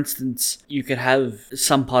 For instance, you could have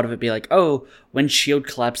some part of it be like, oh, when S.H.I.E.L.D.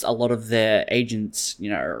 collapsed, a lot of their agents,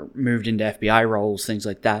 moved into FBI roles, things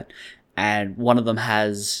like that. And one of them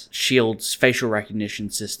has S.H.I.E.L.D.'s facial recognition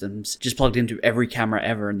systems just plugged into every camera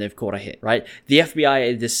ever, and they've caught a hit, right? The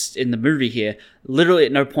FBI, in the movie here, literally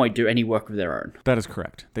at no point do any work of their own. That is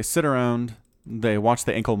correct. They sit around, they watch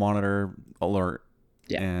the ankle monitor alert,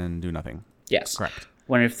 and do nothing. Yes. Correct.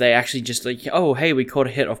 When if they actually just oh, hey, we caught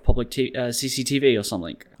a hit off public CCTV or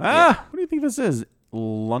something. What do you think this is?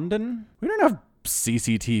 London? We don't have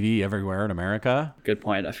CCTV everywhere in America. Good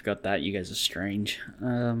point. I forgot that. You guys are strange.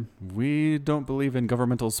 We don't believe in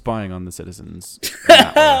governmental spying on the citizens.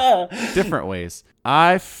 Different ways.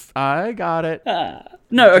 I got it.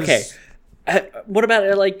 No, okay. What about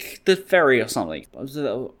the ferry or something?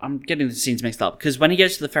 I'm getting the scenes mixed up because when he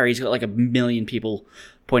gets to the ferry, he's got 1 million people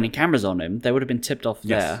pointing cameras on him. They would have been tipped off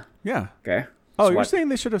there. Yeah. Okay. Oh, so you're saying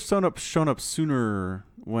they should have shown up sooner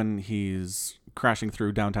when he's crashing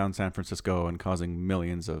through downtown San Francisco and causing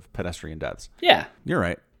millions of pedestrian deaths. Yeah. You're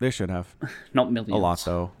right. They should have. Not millions. A lot,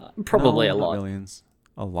 though. Probably no, a lot. Not millions.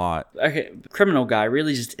 a lot. Okay, criminal guy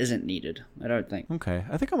really just isn't needed, I don't think. Okay,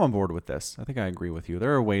 I think I'm on board with this. I think I agree with you.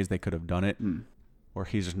 There are ways they could have done it where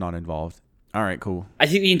he's just not involved. All right, cool. I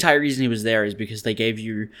think the entire reason he was there is because they gave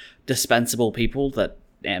you dispensable people that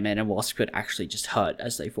Ant-Man and Wasp could actually just hurt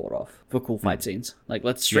as they fought off for cool fight scenes. Like,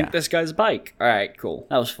 let's shrink this guy's bike. All right, cool.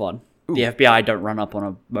 That was fun. The FBI don't run up on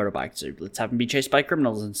a motorbike, so let's have him be chased by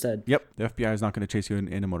criminals instead. Yep, the FBI is not going to chase you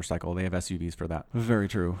in a motorcycle. They have SUVs for that. Very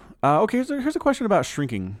true. Okay, so here's a question about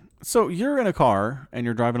shrinking. So you're in a car and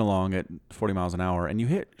you're driving along at 40 miles an hour and you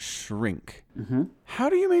hit shrink. Mm-hmm. How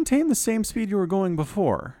do you maintain the same speed you were going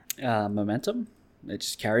before? Momentum. It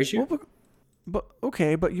just carries you. But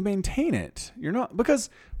okay, but you maintain it. You're not, because,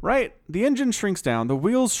 right, the engine shrinks down, the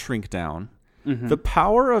wheels shrink down. Mm-hmm. The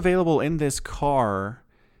power available in this car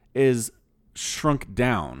is shrunk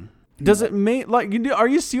down. Does it make, like, are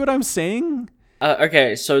you see what I'm saying?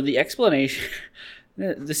 Okay, so the explanation...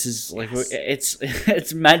 This is like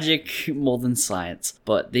it's magic more than science,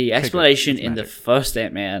 but the explanation in the first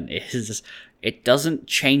Ant-Man is it doesn't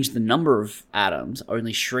change the number of atoms,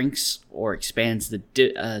 only shrinks or expands the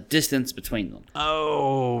distance between them.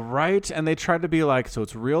 Oh, right. And they tried to be like, so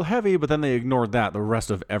it's real heavy, but then they ignored that, the rest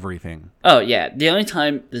of everything. Oh yeah, the only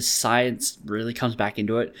time the science really comes back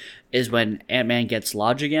into it is when Ant-Man gets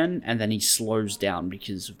large again, and then he slows down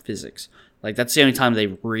because of physics. Like, that's the only time they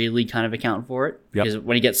really kind of account for it. Yep. Because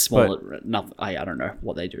when he gets smaller, I don't know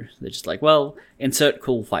what they do. They're just like, well, insert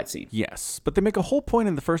cool fight scene. Yes, but they make a whole point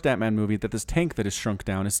in the first Ant-Man movie that this tank that is shrunk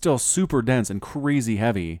down is still super dense and crazy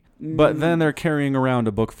heavy. But then they're carrying around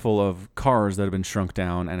a book full of cars that have been shrunk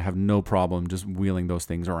down and have no problem just wheeling those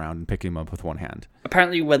things around and picking them up with one hand.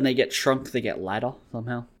 Apparently, when they get shrunk, they get lighter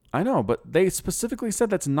somehow. I know, but they specifically said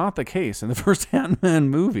that's not the case in the first Ant-Man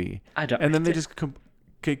movie. And then they just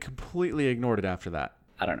completely ignored it after that.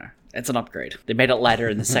 I don't know. It's an upgrade. They made it lighter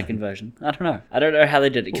in the second version. I don't know. I don't know how they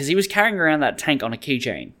did it, because he was carrying around that tank on a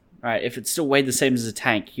keychain. Right? If it still weighed the same as a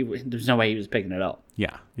tank, there's no way he was picking it up.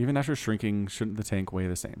 Yeah. Even after shrinking, shouldn't the tank weigh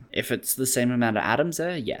the same? If it's the same amount of atoms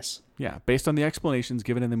there, yes. Yeah. Based on the explanations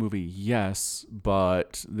given in the movie, yes,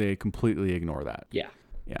 but they completely ignore that. Yeah.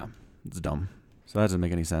 Yeah. It's dumb. So that doesn't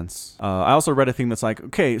make any sense. I also read a thing that's like,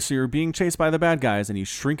 okay, so you're being chased by the bad guys and you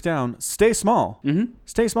shrink down. Stay small. Mm-hmm.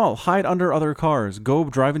 Stay small. Hide under other cars. Go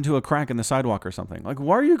drive into a crack in the sidewalk or something. Like,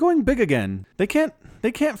 why are you going big again? They can't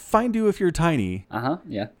find you if you're tiny. Uh-huh,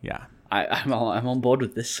 yeah. Yeah. I'm on board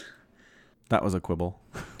with this. That was a quibble.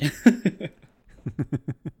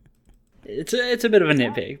 It's a bit of a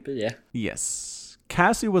nitpick, but yeah. Yes.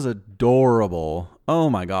 Cassie was adorable. Oh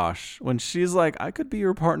my gosh. When she's like, I could be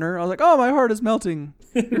your partner, I was like, oh, my heart is melting.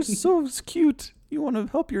 You're so cute. You want to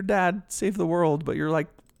help your dad save the world, but you're like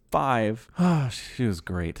 5. Oh, she was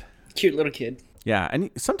great. Cute little kid. Yeah, and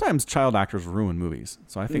sometimes child actors ruin movies,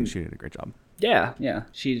 so I think she did a great job. Yeah.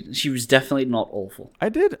 She was definitely not awful. I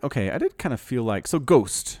did kind of feel like, so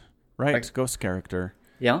Ghost, right? Like, Ghost character.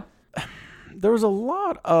 Yeah. There was a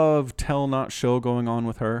lot of tell not show going on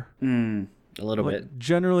with her. A little bit.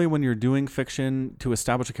 Generally, when you're doing fiction to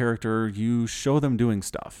establish a character, you show them doing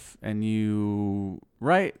stuff, and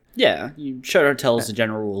right? Yeah, you show or tell is the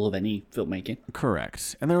general rule of any filmmaking.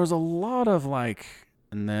 Correct. And there was a lot of like,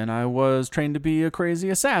 and then I was trained to be a crazy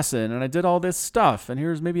assassin, and I did all this stuff, and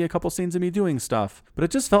here's maybe a couple scenes of me doing stuff. But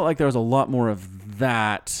it just felt like there was a lot more of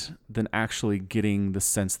that than actually getting the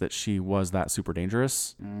sense that she was that super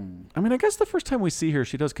dangerous. I mean, I guess the first time we see her,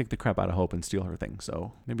 she does kick the crap out of Hope and steal her thing,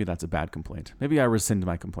 so maybe that's a bad complaint. Maybe I rescind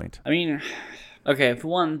my complaint. I mean, okay, for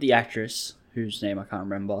one, the actress, whose name I can't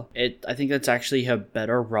remember, I think that's actually her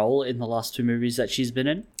better role in the last 2 movies that she's been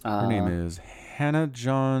in. Her name is Hannah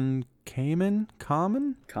John Kamen,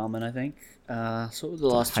 I think. So the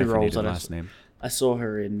last 2 roles I saw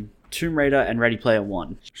her in Tomb Raider and Ready Player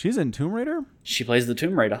One. She's in Tomb Raider? She plays the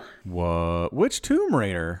Tomb Raider. What? Which Tomb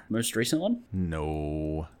Raider? Most recent one?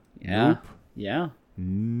 No. Yeah. Nope. Yeah.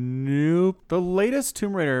 Nope. The latest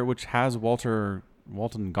Tomb Raider, which has Walton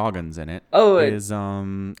Goggins in it, is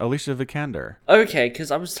Alicia Vikander. Okay, because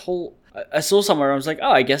I was told... I saw somewhere, I was like,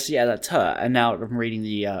 oh, I guess, yeah, that's her. And now I'm reading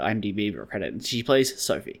the IMDb credit, and she plays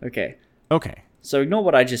Sophie. Okay. So ignore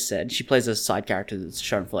what I just said. She plays a side character that's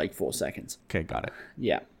shown for like 4 seconds. Okay, got it.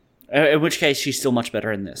 Yeah. In which case, she's still much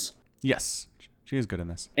better in this. Yes, she is good in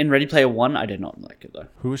this. In Ready Player One, I did not like it, though.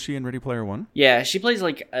 Who is she in Ready Player One? Yeah, she plays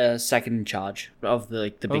like a second in charge of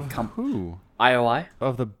the big company. Who? IOI.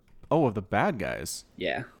 Of the bad guys.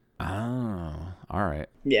 Yeah. Oh, all right.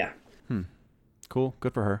 Yeah. Cool.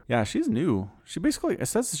 Good for her. Yeah, she's new. She basically, it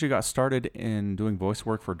says that she got started in doing voice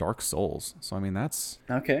work for Dark Souls. So, I mean, that's...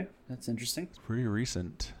 Okay, that's interesting. It's pretty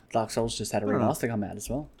recent. Dark Souls just had a remaster come out as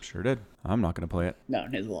well. Sure did. I'm not going to play it. No,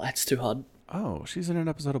 neither will I. It's too hard. Oh, she's in an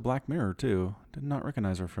episode of Black Mirror too. Did not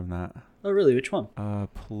recognize her from that. Oh, really? Which one?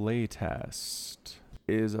 Playtest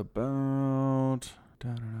is about.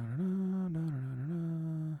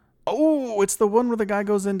 Oh, it's the one where the guy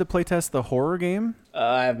goes in to playtest the horror game.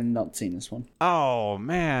 I have not seen this one. Oh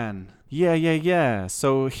man, yeah.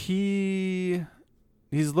 So he's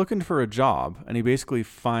looking for a job, and he basically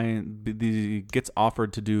gets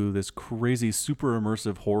offered to do this crazy, super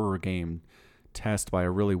immersive horror game test by a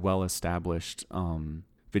really well-established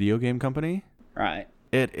video game company. Right.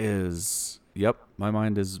 It is. Yep, my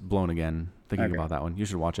mind is blown again thinking about that one. You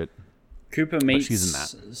should watch it. Cooper meets she's in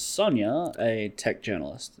that. Sonia, a tech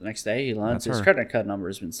journalist. The next day, he learns That's his her. credit card number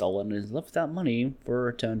has been stolen and is left without money for a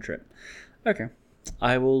return trip. Okay.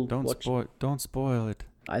 I will watch. Don't spoil it.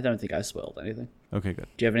 I don't think I spoiled anything. Okay, good.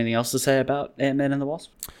 Do you have anything else to say about Ant-Man and the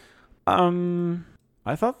Wasp?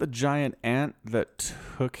 I thought the giant ant that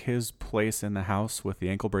took his place in the house with the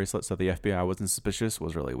ankle bracelet so the FBI wasn't suspicious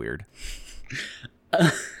was really weird.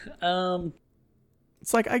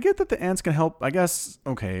 It's like, I get that the ants can help, I guess,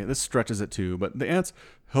 okay, this stretches it too, but the ants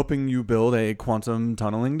helping you build a quantum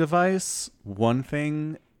tunneling device, one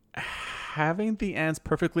thing, having the ants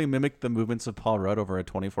perfectly mimic the movements of Paul Rudd over a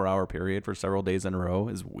 24-hour period for several days in a row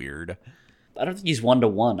is weird. I don't think he's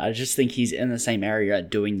one-to-one. I just think he's in the same area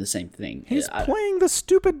doing the same thing. He's playing the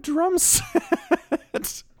stupid drum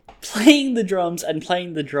set. Playing the drums and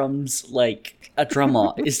playing the drums like a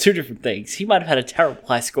drummer is two different things. He might have had a terrible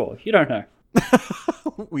high score. You don't know.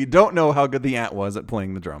 We don't know how good the ant was at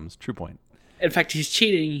playing the drums. True point. In fact, he's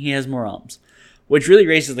cheating. He has more arms. Which really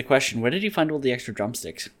raises the question, where did he find all the extra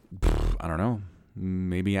drumsticks? I don't know.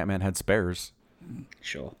 Maybe Ant-Man had spares.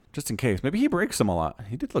 Sure. Just in case. Maybe he breaks them a lot.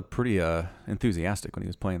 He did look pretty enthusiastic when he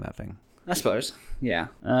was playing that thing. I suppose. Yeah.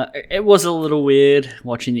 It was a little weird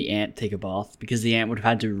watching the ant take a bath, because the ant would have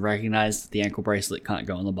had to recognize that the ankle bracelet can't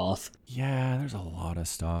go in the bath. Yeah, there's a lot of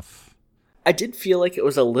stuff. I did feel like it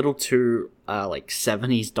was a little too like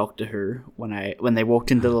 70s Doctor Who when they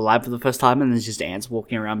walked into the lab for the first time and there's just ants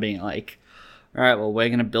walking around being like, all right, well, we're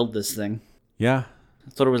going to build this thing. Yeah. I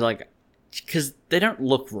thought it was like, because they don't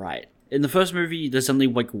look right. In the first movie, there's only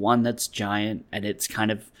like one that's giant and it's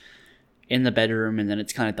kind of in the bedroom and then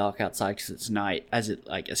it's kind of dark outside because it's night as it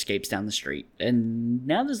like escapes down the street. And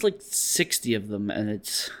now there's like 60 of them and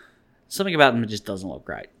it's something about them that just doesn't look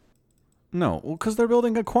right. No, well, because they're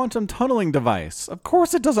building a quantum tunneling device. Of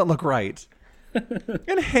course it doesn't look right.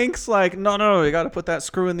 And Hank's like, no, you got to put that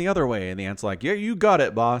screw in the other way. And the ant's like, yeah, you got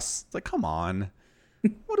it, boss. It's like, come on.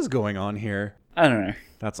 What is going on here? I don't know.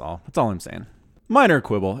 That's all. That's all I'm saying. Minor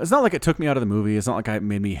quibble. It's not like it took me out of the movie. It's not like it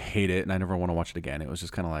made me hate it and I never want to watch it again. It was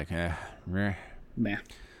just kind of like, meh. Meh.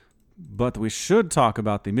 But we should talk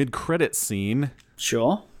about the mid-credit scene.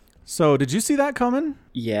 Sure. So, did you see that coming?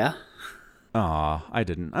 Yeah. Aw, I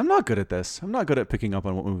didn't. I'm not good at this. I'm not good at picking up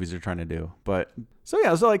on what movies are trying to do. But so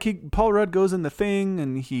like Paul Rudd goes in the thing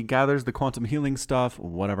and he gathers the quantum healing stuff.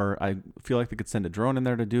 Whatever. I feel like they could send a drone in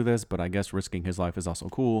there to do this, but I guess risking his life is also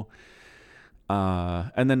cool.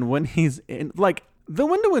 And then when he's in, like, the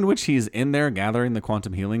window in which he's in there gathering the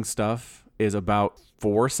quantum healing stuff is about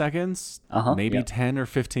 4 seconds, maybe 10 or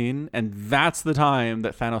 15, and that's the time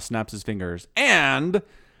that Thanos snaps his fingers, and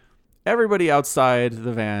everybody outside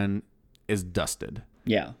the van is dusted.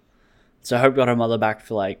 Yeah. So Hope got her mother back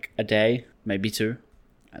for like a day, maybe 2,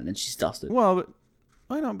 and then she's dusted. Well, but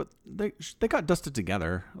I know, but they got dusted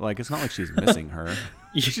together. Like, it's not like she's missing her.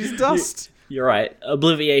 She's dust. You're right.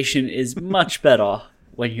 Obliviation is much better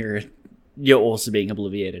when you're also being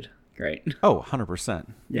obliviated. Great. Oh, 100%.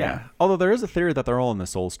 Yeah. Although there is a theory that they're all in the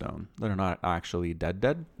Soul Stone. They're not actually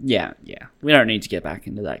dead. Yeah. We don't need to get back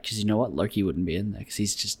into that, because you know what? Loki wouldn't be in there, because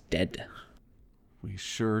he's just dead. We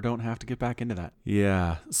sure don't have to get back into that.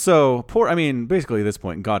 Yeah. So, basically at this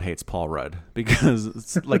point, God hates Paul Rudd, because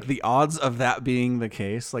it's like the odds of that being the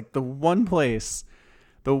case, like the one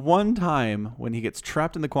time when he gets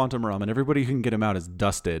trapped in the quantum realm and everybody who can get him out is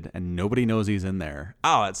dusted and nobody knows he's in there.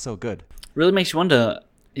 Oh, that's so good. Really makes you wonder,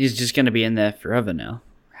 he's just going to be in there forever now.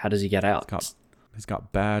 How does he get out? He's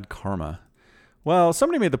got bad karma. Well,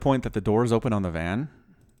 somebody made the point that the doors open on the van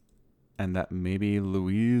and that maybe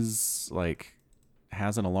Louise, like,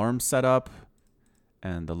 has an alarm set up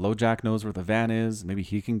and the LoJack knows where the van is. Maybe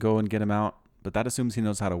he can go and get him out, but that assumes he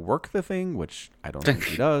knows how to work the thing, which I don't think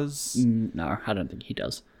he does. No, I don't think he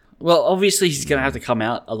does. Well, obviously he's going to have to come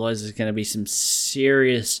out, otherwise there's going to be some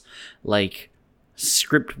serious, like,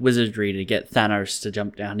 script wizardry to get Thanos to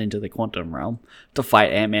jump down into the quantum realm to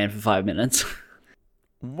fight Ant-Man for 5 minutes.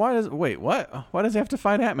 What? Why does he have to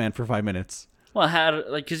fight Ant-Man for 5 minutes? Well,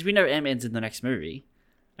 because we know Ant-Man's in the next movie.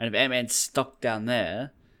 And if Ant-Man's stuck down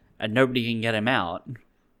there, and nobody can get him out,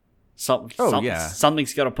 Yeah.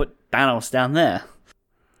 Something's got to put Thanos down there.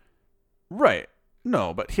 Right.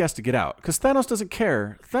 No, but he has to get out because Thanos doesn't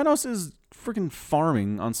care. Thanos is freaking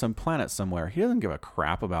farming on some planet somewhere. He doesn't give a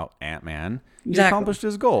crap about Ant-Man. He Exactly. accomplished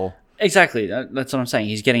his goal. Exactly. That's what I'm saying.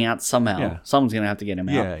 He's getting out somehow. Yeah. Someone's going to have to get him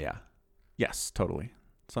out. Yeah. Yes, totally.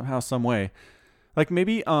 Somehow, some way. Like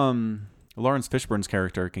maybe Lawrence Fishburne's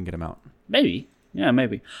character can get him out. Maybe. Yeah,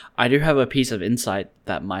 maybe. I do have a piece of insight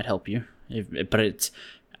that might help you. But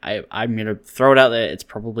I'm going to throw it out there. It's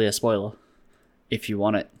probably a spoiler if you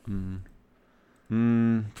want it.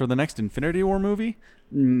 For the next Infinity War movie?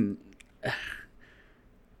 Either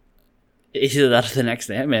that or the next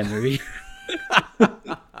Ant-Man movie.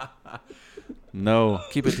 No,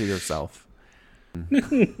 keep it to yourself.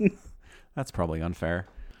 That's probably unfair.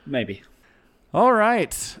 Maybe. All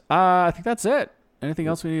right. I think that's it. Anything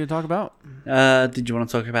else we need to talk about? Did you want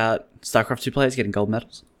to talk about StarCraft 2 players getting gold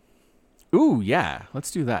medals? Ooh, yeah.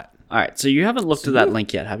 Let's do that. All right, so you haven't looked at that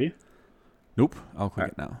link yet, have you? Nope. I'll click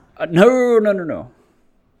it now. No.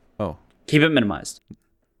 Oh, Keep it minimized.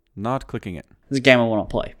 not clicking it. This is a game I want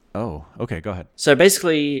to play. Oh, okay. Go ahead. So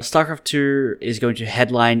basically, StarCraft 2 is going to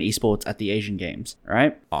headline esports at the Asian Games,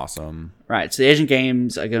 right? Awesome. Right, so the Asian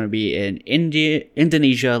Games are going to be in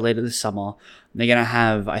Indonesia later this summer. They're going to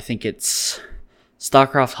have, I think it's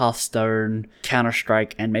StarCraft, Hearthstone,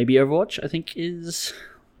 Counter-Strike, and maybe Overwatch, I think is...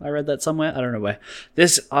 I read that somewhere. I don't know where.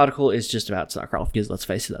 This article is just about StarCraft because, let's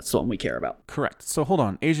face it, that's the one we care about. Correct. So hold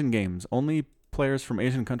on. Asian Games. Only players from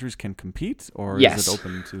Asian countries can compete, or Yes. is it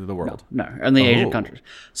open to the world? No, only Asian Oh. countries.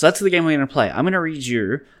 So that's the game we're going to play. I'm going to read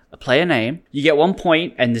you a player name. You get 1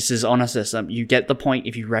 point, and this is on a system. You get the point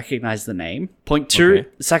if you recognize the name. Point two, Okay.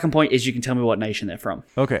 the second point is you can tell me what nation they're from.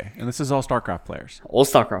 Okay, and this is all StarCraft players. All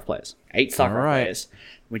StarCraft players. 8 StarCraft Alright. players.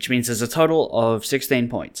 Which means there's a total of 16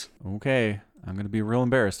 points. Okay, I'm going to be real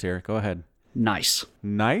embarrassed here. Go ahead. Nice.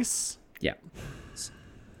 Nice. Yeah.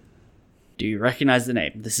 Do you recognize the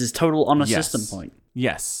name? This is total on a Yes. system point.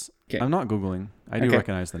 Yes. Okay. I'm not Googling. I do Okay.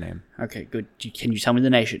 recognize the name. Okay, good. Can you tell me the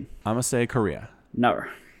nation? I'm going to say Korea. No.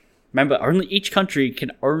 Remember, each country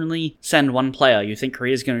can only send one player. You think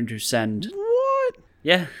Korea's going to send... What?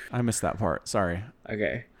 Yeah. I missed that part. Sorry.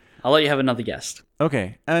 Okay. I'll let you have another guess.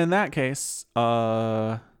 Okay, and in that case,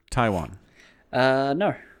 Taiwan.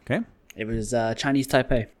 No. Okay. It was Chinese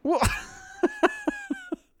Taipei. Well,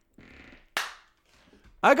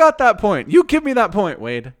 I got that point. You give me that point,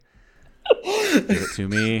 Wade. Give it to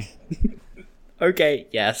me. Okay,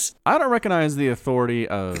 yes. I don't recognize the authority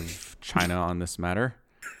of China on this matter.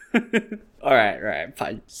 Alright,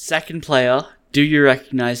 fine. Second player, do you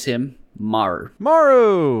recognize him? Maru.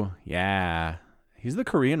 Maru! Yeah. He's the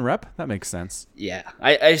Korean rep. That makes sense. Yeah.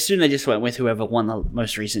 I assume they just went with whoever won the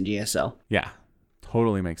most recent GSL. Yeah.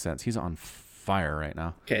 Totally makes sense. He's on fire right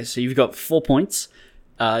now. Okay, so you've got 4 points.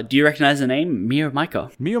 Do you recognize the name? Mio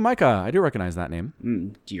Maika. Mio Maika. I do recognize that name.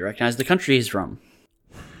 Do you recognize the country he's from?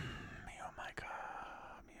 Mio Maika.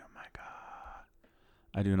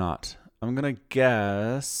 I do not. I'm going to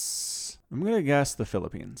guess the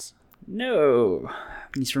Philippines. No.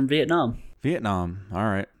 He's from Vietnam. Vietnam. All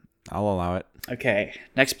right. I'll allow it. Okay,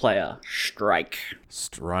 next player. Strike.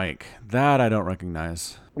 Strike. That I don't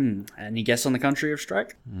recognize. Any guess on the country of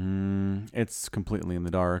Strike? It's completely in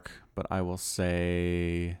the dark, but I will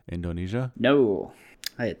say Indonesia. No.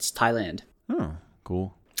 It's Thailand. Oh,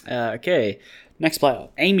 cool. Okay, next player.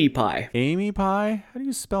 Amy Pie. Amy Pie? How do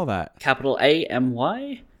you spell that? Capital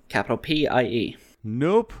A-M-Y, capital P-I-E.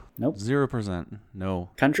 Nope. Nope. 0%. No.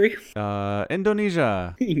 Country?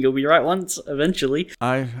 Indonesia. You'll be right once, eventually.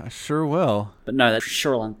 I sure will. But no, that's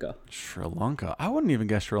Sri Lanka. Sri Lanka. I wouldn't even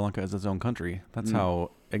guess Sri Lanka as its own country. That's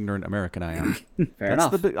how ignorant American I am. Fair That's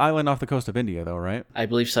enough. the big island off the coast of India, though, right? I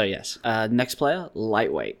believe so, yes. Next player,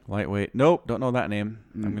 Lightweight. Lightweight. Nope. Don't know that name.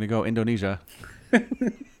 I'm going to go Indonesia. I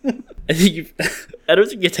don't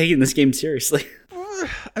think you're taking this game seriously.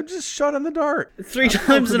 I'm just shot in the dark. 3 I don't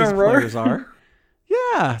know times who in a these row. players are.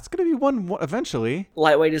 Yeah, it's going to be one eventually.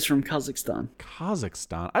 Lightweight is from Kazakhstan.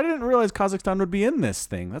 Kazakhstan. I didn't realize Kazakhstan would be in this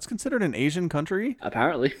thing. That's considered an Asian country.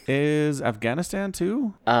 Apparently. Is Afghanistan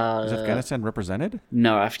too? Is Afghanistan represented?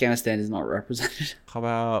 No, Afghanistan is not represented. How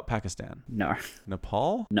about Pakistan? No.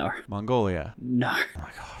 Nepal? No. Mongolia? No. Oh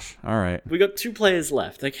my gosh. All right. We got 2 players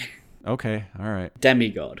left. Okay. Okay. All right.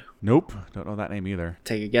 Demigod. Nope. Don't know that name either.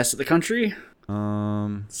 Take a guess at the country.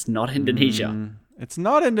 It's not Indonesia. It's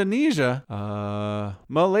not Indonesia.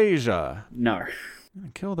 Malaysia. No. I'm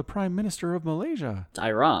gonna kill the prime minister of Malaysia. It's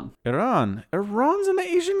Iran. Iran. Iran's in the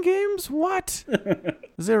Asian Games? What?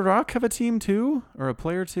 Does Iraq have a team too? Or a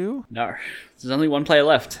player too? No. There's only 1 player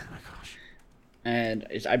left. Oh my gosh. And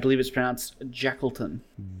I believe it's pronounced Jackleton.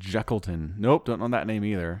 Jekyllton. Nope, don't know that name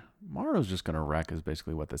either. Maru's just gonna wreck is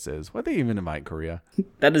basically what this is. Why'd they even invite Korea?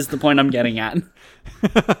 That is the point I'm getting at.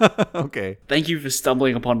 Okay. Thank you for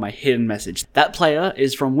stumbling upon my hidden message. That player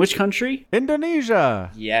is from which country?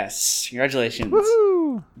 Indonesia. Yes. Congratulations.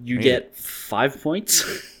 Woohoo! You Made get 5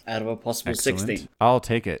 points out of a possible Excellent. 16. I'll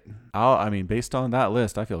take it. I mean, based on that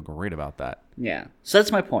list, I feel great about that. Yeah. So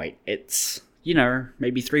that's my point. It's, you know,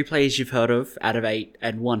 maybe 3 players you've heard of out of 8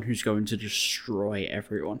 and 1 who's going to destroy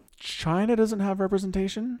everyone. China doesn't have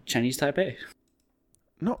representation? Chinese Taipei.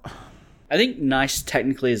 No. I think Nice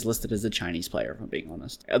technically is listed as a Chinese player, if I'm being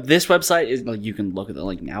honest. This website is, like, you can look at the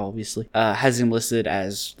link now, obviously. Has him listed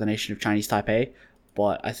as the nation of Chinese Taipei,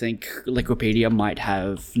 but I think Liquipedia might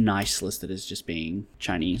have Nice listed as just being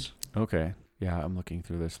Chinese. Okay. Yeah, I'm looking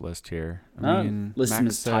through this list here. List him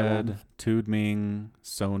as Taiwan. Tudming,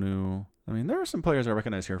 Sonu. I mean, there are some players I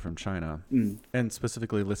recognize here from China. And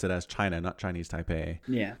specifically listed as China, not Chinese Taipei.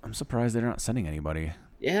 Yeah. I'm surprised they're not sending anybody.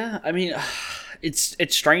 Yeah, I mean, it's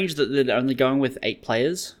strange that they're only going with 8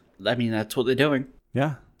 players. I mean, that's what they're doing.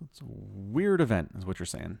 Yeah. It's a weird event, is what you're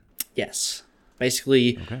saying. Yes.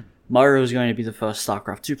 Basically, Okay. Mario is going to be the first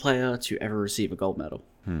StarCraft 2 player to ever receive a gold medal.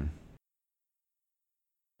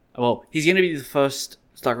 Well, he's going to be the first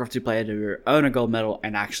StarCraft 2 player to earn a gold medal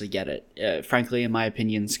and actually get it. Frankly, in my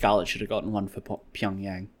opinion, Scarlet should have gotten one for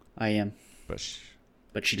Pyongyang. But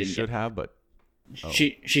But she she didn't should get have, but...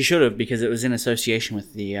 She should have, because it was in association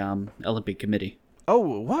with the Olympic Committee.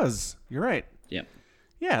 Oh, it was. You're right. Yep.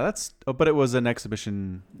 Yeah, that's... Oh, but it was an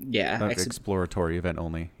exhibition... Yeah. exploratory event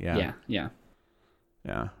only. Yeah. Yeah.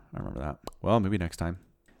 Yeah, I remember that. Well, maybe next time.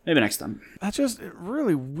 Maybe next time. It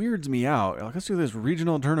really weirds me out. Like, let's do this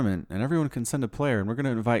regional tournament and everyone can send a player and we're going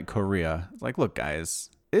to invite Korea. It's like, look, guys,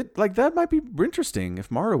 that might be interesting if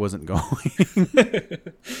Mara wasn't going.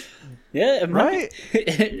 Yeah, it might.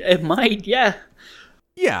 It might, yeah.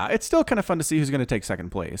 Yeah, it's still kind of fun to see who's going to take second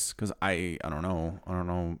place because I don't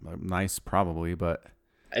know. Nice, probably, but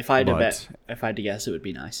If I had to guess, it would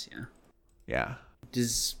be Nice, yeah. Yeah.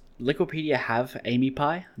 Does Liquipedia have Amy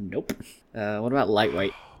Pie? Nope. What about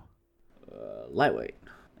Lightweight? Lightweight.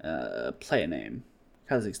 Player name.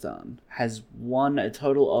 Kazakhstan. Has won a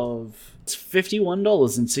total of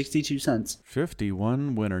 $51.62.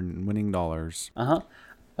 51 winning dollars.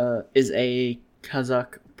 Is a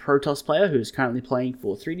Kazakh Protoss player who's currently playing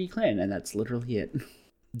for 3D Clan, and that's literally it.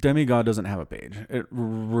 Demigod doesn't have a page. It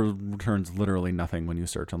returns literally nothing when you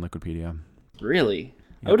search on Liquipedia. Really?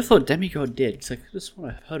 Yep. I would have thought Demigod did, because that's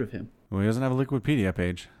what I've heard of him. Well, he doesn't have a Liquipedia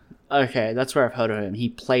page. Okay, that's where I've heard of him. He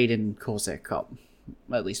played in Corsair Cup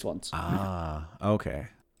at least once. Ah, okay.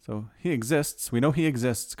 So he exists. We know he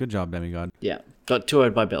exists. Good job, Demigod. Yeah, got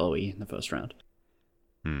 2-0'd by Belowy in the first round.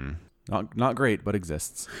 Not great, but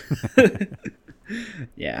exists.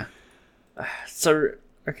 Yeah. So,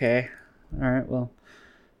 okay. Alright, well,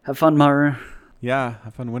 have fun, Maru. Yeah,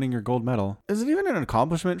 have fun winning your gold medal. Is it even an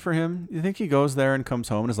accomplishment for him? You think he goes there and comes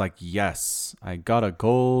home and is like, yes, I got a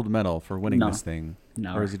gold medal for winning this thing?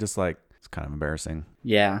 No. Or is he just like, it's kind of embarrassing?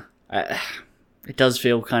 Yeah. It does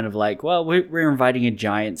feel kind of like, well, we're inviting a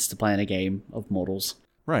Giants to play in a game of mortals.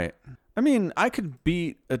 Right. I mean, I could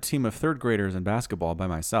beat a team of third graders in basketball by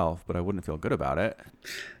myself, but I wouldn't feel good about it.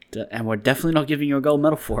 And we're definitely not giving you a gold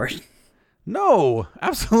medal for it. No,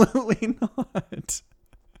 absolutely not.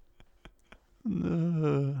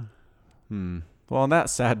 Well, on that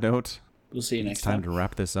sad note, we'll see you next it's time to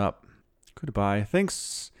wrap this up. Goodbye.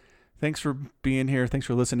 Thanks for being here. Thanks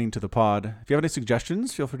for listening to the pod. If you have any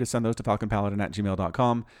suggestions, feel free to send those to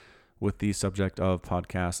falconpaladin@gmail.com with the subject of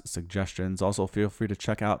podcast suggestions. Also, feel free to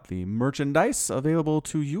check out the merchandise available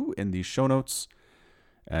to you in the show notes.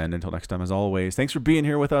 And until next time, as always, thanks for being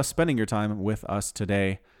here with us, spending your time with us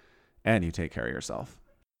today, and you take care of yourself.